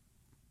are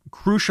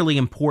crucially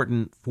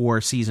important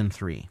for season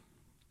 3.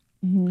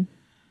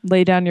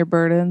 Lay Down Your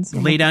Burdens.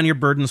 Lay Down Your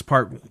Burdens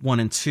Part 1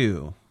 and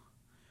 2.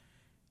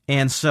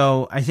 And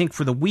so I think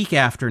for the week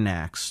after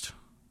next,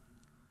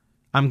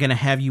 I'm going to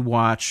have you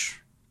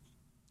watch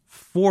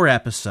 4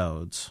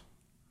 episodes.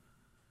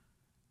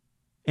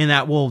 And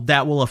that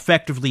will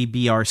effectively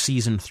be our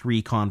season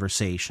 3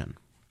 conversation.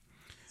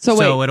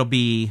 So it'll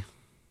be...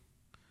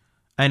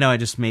 I know I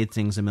just made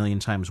things a million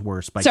times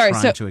worse by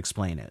trying to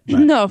explain it. But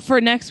no, for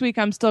next week,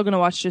 I'm still going to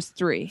watch just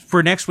 3.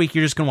 For next week,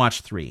 you're just going to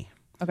watch 3.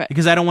 Okay.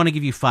 Because I don't want to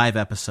give you 5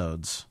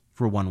 episodes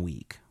for 1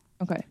 week.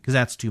 Okay. Because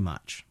that's too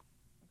much.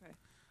 Okay.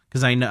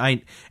 Because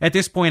at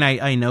this point,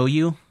 I know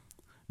you.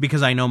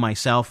 Because I know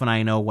myself and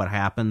I know what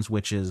happens,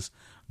 which is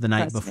the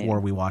night before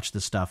we watch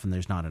this stuff and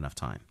there's not enough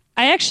time.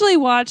 I actually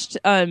watched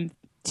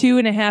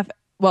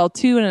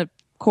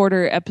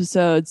 2.25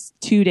 episodes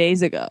 2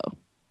 days ago.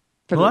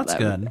 Well, that's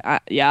good.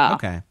 Yeah.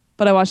 Okay.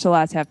 But I watched the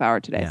last half hour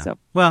today. Yeah. So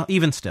well,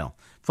 even still,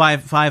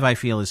 five I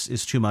feel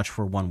is too much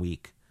for 1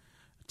 week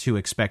to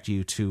expect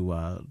you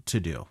to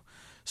do.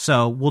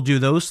 So we'll do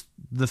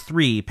the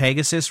 3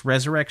 Pegasus,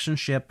 Resurrection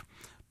Ship,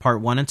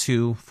 Part 1 and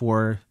 2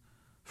 for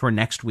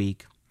next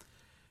week,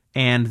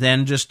 and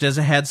then just as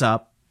a heads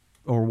up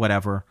or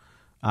whatever,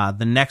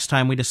 the next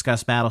time we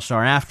discuss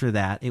Battlestar after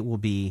that, it will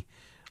be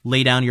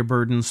Lay Down Your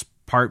Burdens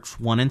Parts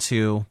 1 and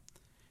 2.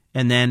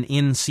 And then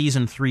in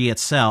season 3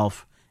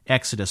 itself,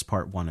 Exodus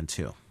Part 1 and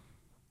 2.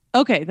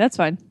 Okay, that's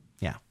fine.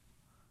 Yeah.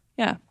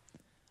 Yeah.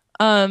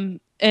 And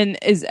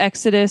is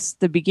Exodus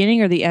the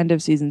beginning or the end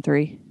of season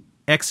 3?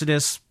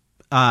 Exodus,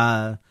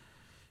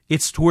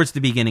 it's towards the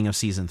beginning of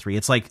season 3.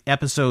 It's like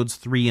episodes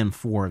 3 and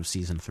 4 of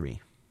season 3.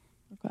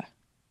 Okay.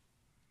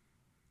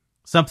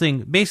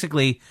 Something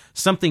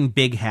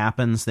big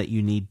happens that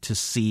you need to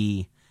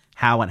see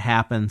how it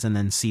happens and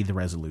then see the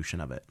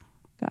resolution of it.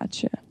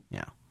 Gotcha.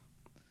 Yeah.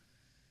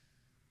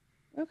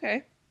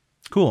 Okay.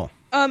 Cool.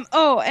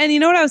 Oh, and you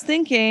know what I was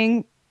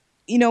thinking?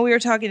 We were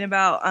talking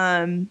about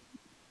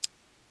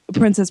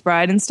Princess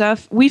Bride and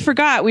stuff. We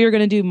forgot we were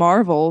going to do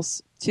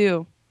Marvels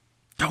too.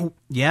 Oh,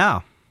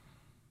 yeah.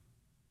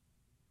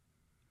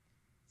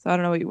 So I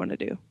don't know what you want to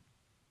do.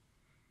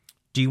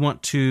 Do you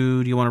want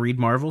to read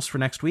Marvels for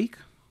next week?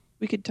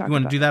 We could talk. You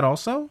want to do that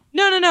also?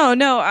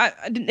 No.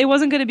 It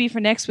wasn't going to be for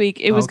next week.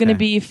 It was going to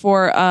be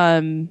for.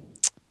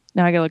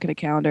 Now I got to look at a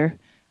calendar.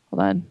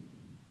 Hold on.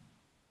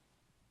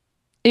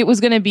 It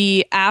was going to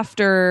be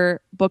after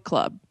book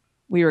club.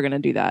 We were going to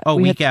do that. Oh,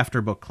 week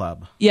after book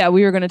club. Yeah,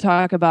 we were going to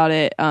talk about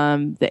it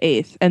the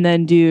 8th, and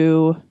then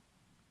do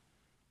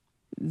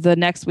the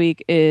next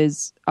week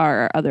is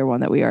our other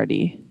one that we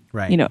already,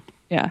 right.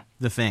 Yeah.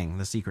 The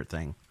secret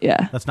thing.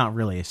 Yeah. That's not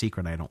really a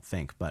secret, I don't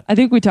think, but I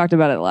think we talked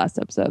about it last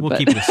episode. We'll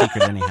keep it a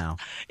secret anyhow.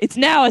 It's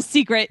now a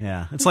secret.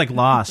 Yeah. It's like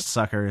Lost,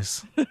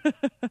 suckers.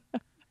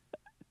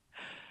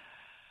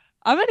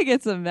 I'm going to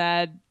get some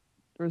mad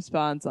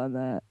response on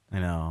that. I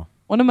know.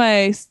 One of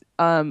my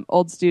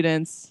old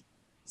students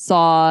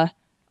saw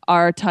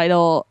our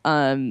title.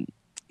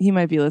 He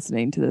might be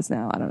listening to this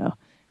now. I don't know.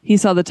 He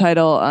saw the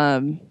title,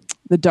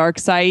 The Dark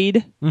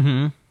Side,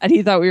 and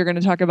he thought we were going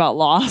to talk about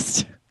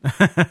Lost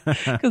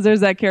because there's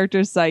that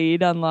character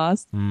Saeed on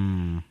Lost.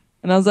 And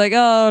I was like,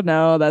 oh,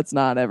 no, that's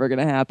not ever going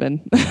to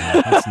happen. No,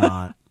 it's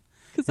not.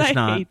 Because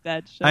I hate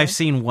that show. I've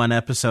seen one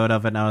episode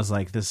of it, and I was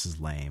like, this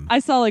is lame. I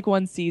saw like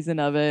one season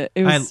of it.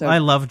 I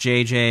love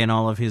JJ and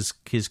all of his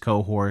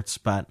cohorts,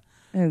 but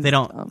they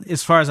don't, dumb.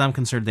 As far as I'm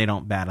concerned, they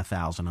don't bat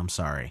 1,000. I'm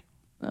sorry.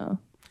 No.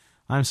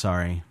 I'm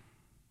sorry.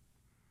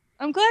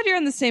 I'm glad you're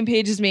on the same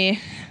page as me.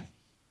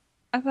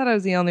 I thought I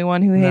was the only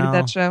one who hated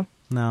that show.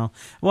 No.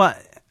 Well,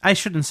 I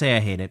shouldn't say I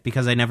hate it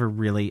because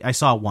I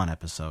saw one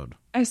episode.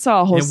 I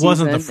saw a whole season. It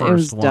wasn't the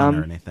first one dumb.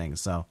 or anything,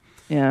 so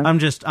yeah. I'm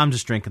just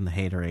drinking the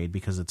haterade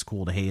because it's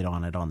cool to hate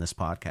on it on this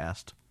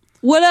podcast.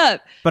 What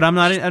up? But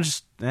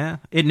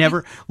it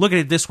never, look at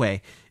it this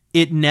way.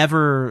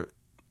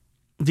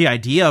 The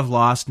idea of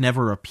Lost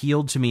never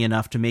appealed to me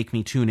enough to make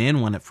me tune in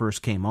when it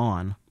first came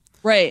on.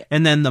 Right.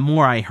 And then the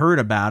more I heard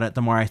about it,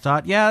 the more I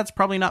thought, yeah, it's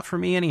probably not for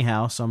me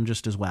anyhow, so I'm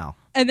just as well.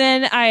 And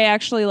then I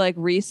actually like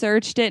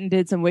researched it and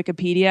did some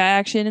Wikipedia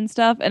action and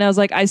stuff. And I was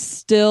like, I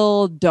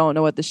still don't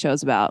know what the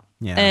show's about.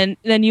 Yeah. And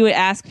then you would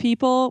ask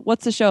people,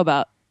 what's the show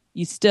about?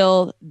 You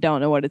still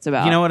don't know what it's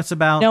about. You know what it's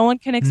about? No one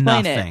can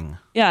explain nothing. it.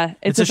 Yeah.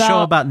 It's a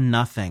show about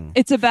nothing.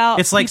 It's about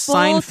It's like people,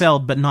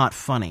 Seinfeld, but not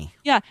funny.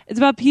 Yeah. It's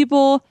about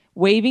people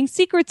waving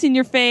secrets in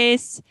your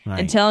face Right.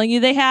 and telling you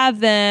they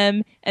have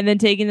them and then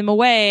taking them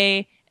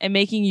away and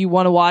making you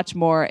want to watch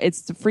more.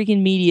 It's the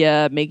freaking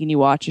media making you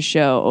watch a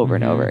show over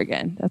and over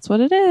again. That's what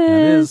it is.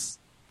 That is.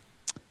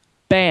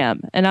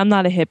 Bam. And I'm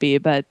not a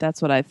hippie, but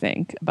that's what I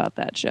think about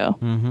that show.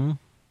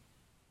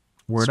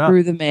 Word Screw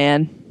up. the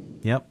man.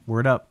 Yep,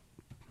 word up.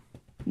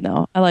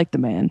 No, I like the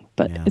man,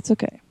 but Yeah. it's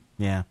okay.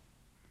 Yeah.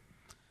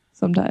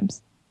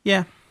 Sometimes.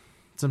 Yeah,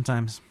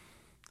 sometimes.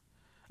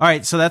 All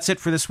right, so that's it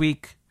for this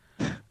week.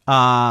 No,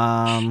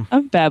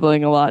 I'm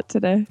babbling a lot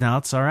today.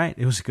 it's all right.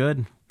 It was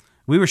good.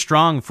 We were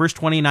strong. First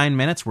 29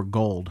 minutes were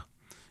gold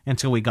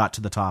until we got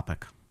to the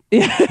topic.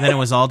 Yeah. Then it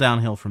was all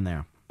downhill from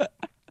there.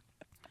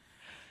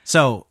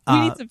 So We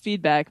need some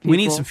feedback, people. we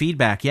need some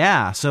feedback.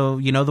 Yeah. So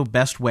you know the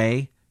best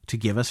way to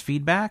give us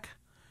feedback?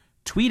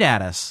 Tweet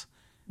at us.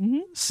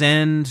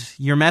 Send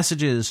your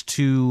messages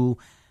to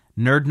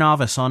Nerd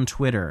Novice on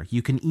Twitter.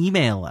 You can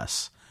email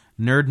us,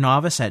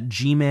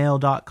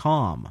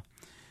 nerdnovice@gmail.com.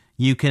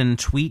 You can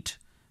tweet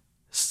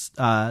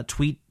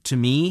to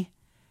me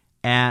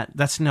at,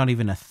 that's not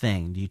even a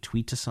thing. Do you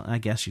tweet to someone? I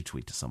guess you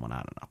tweet to someone.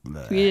 I don't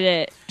know. Tweet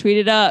it. Tweet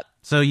it up.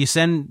 So you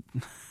send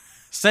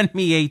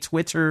me a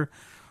Twitter.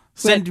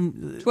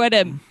 Twit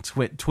him.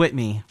 Twit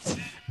me.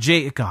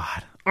 J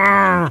Metzendorf.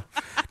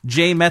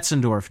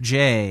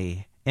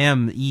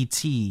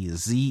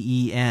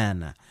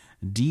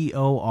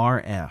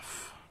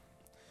 JMetzendorf.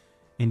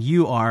 And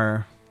you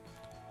are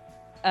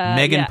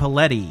Megan yeah.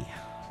 Paletti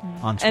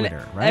on And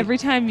Twitter, right? every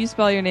time you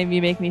spell your name,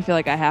 you make me feel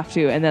like I have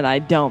to, and then I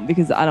don't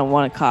because I don't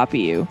want to copy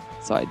you,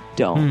 so I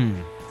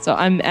don't. So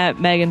I'm at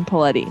Megan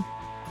Paletti.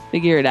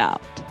 Figure it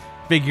out.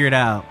 Figure it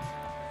out.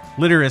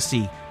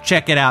 Literacy.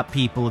 Check it out,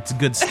 people. It's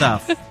good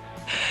stuff.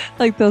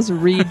 Like those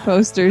read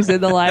posters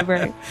in the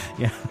library.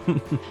 Yeah.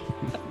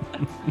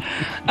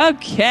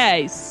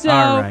 Okay, so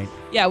All right.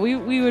 yeah,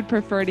 we would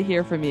prefer to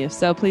hear from you,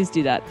 so please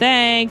do that.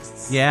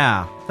 Thanks.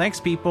 Yeah. Thanks,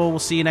 people. We'll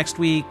see you next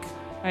week.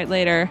 All right,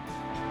 later.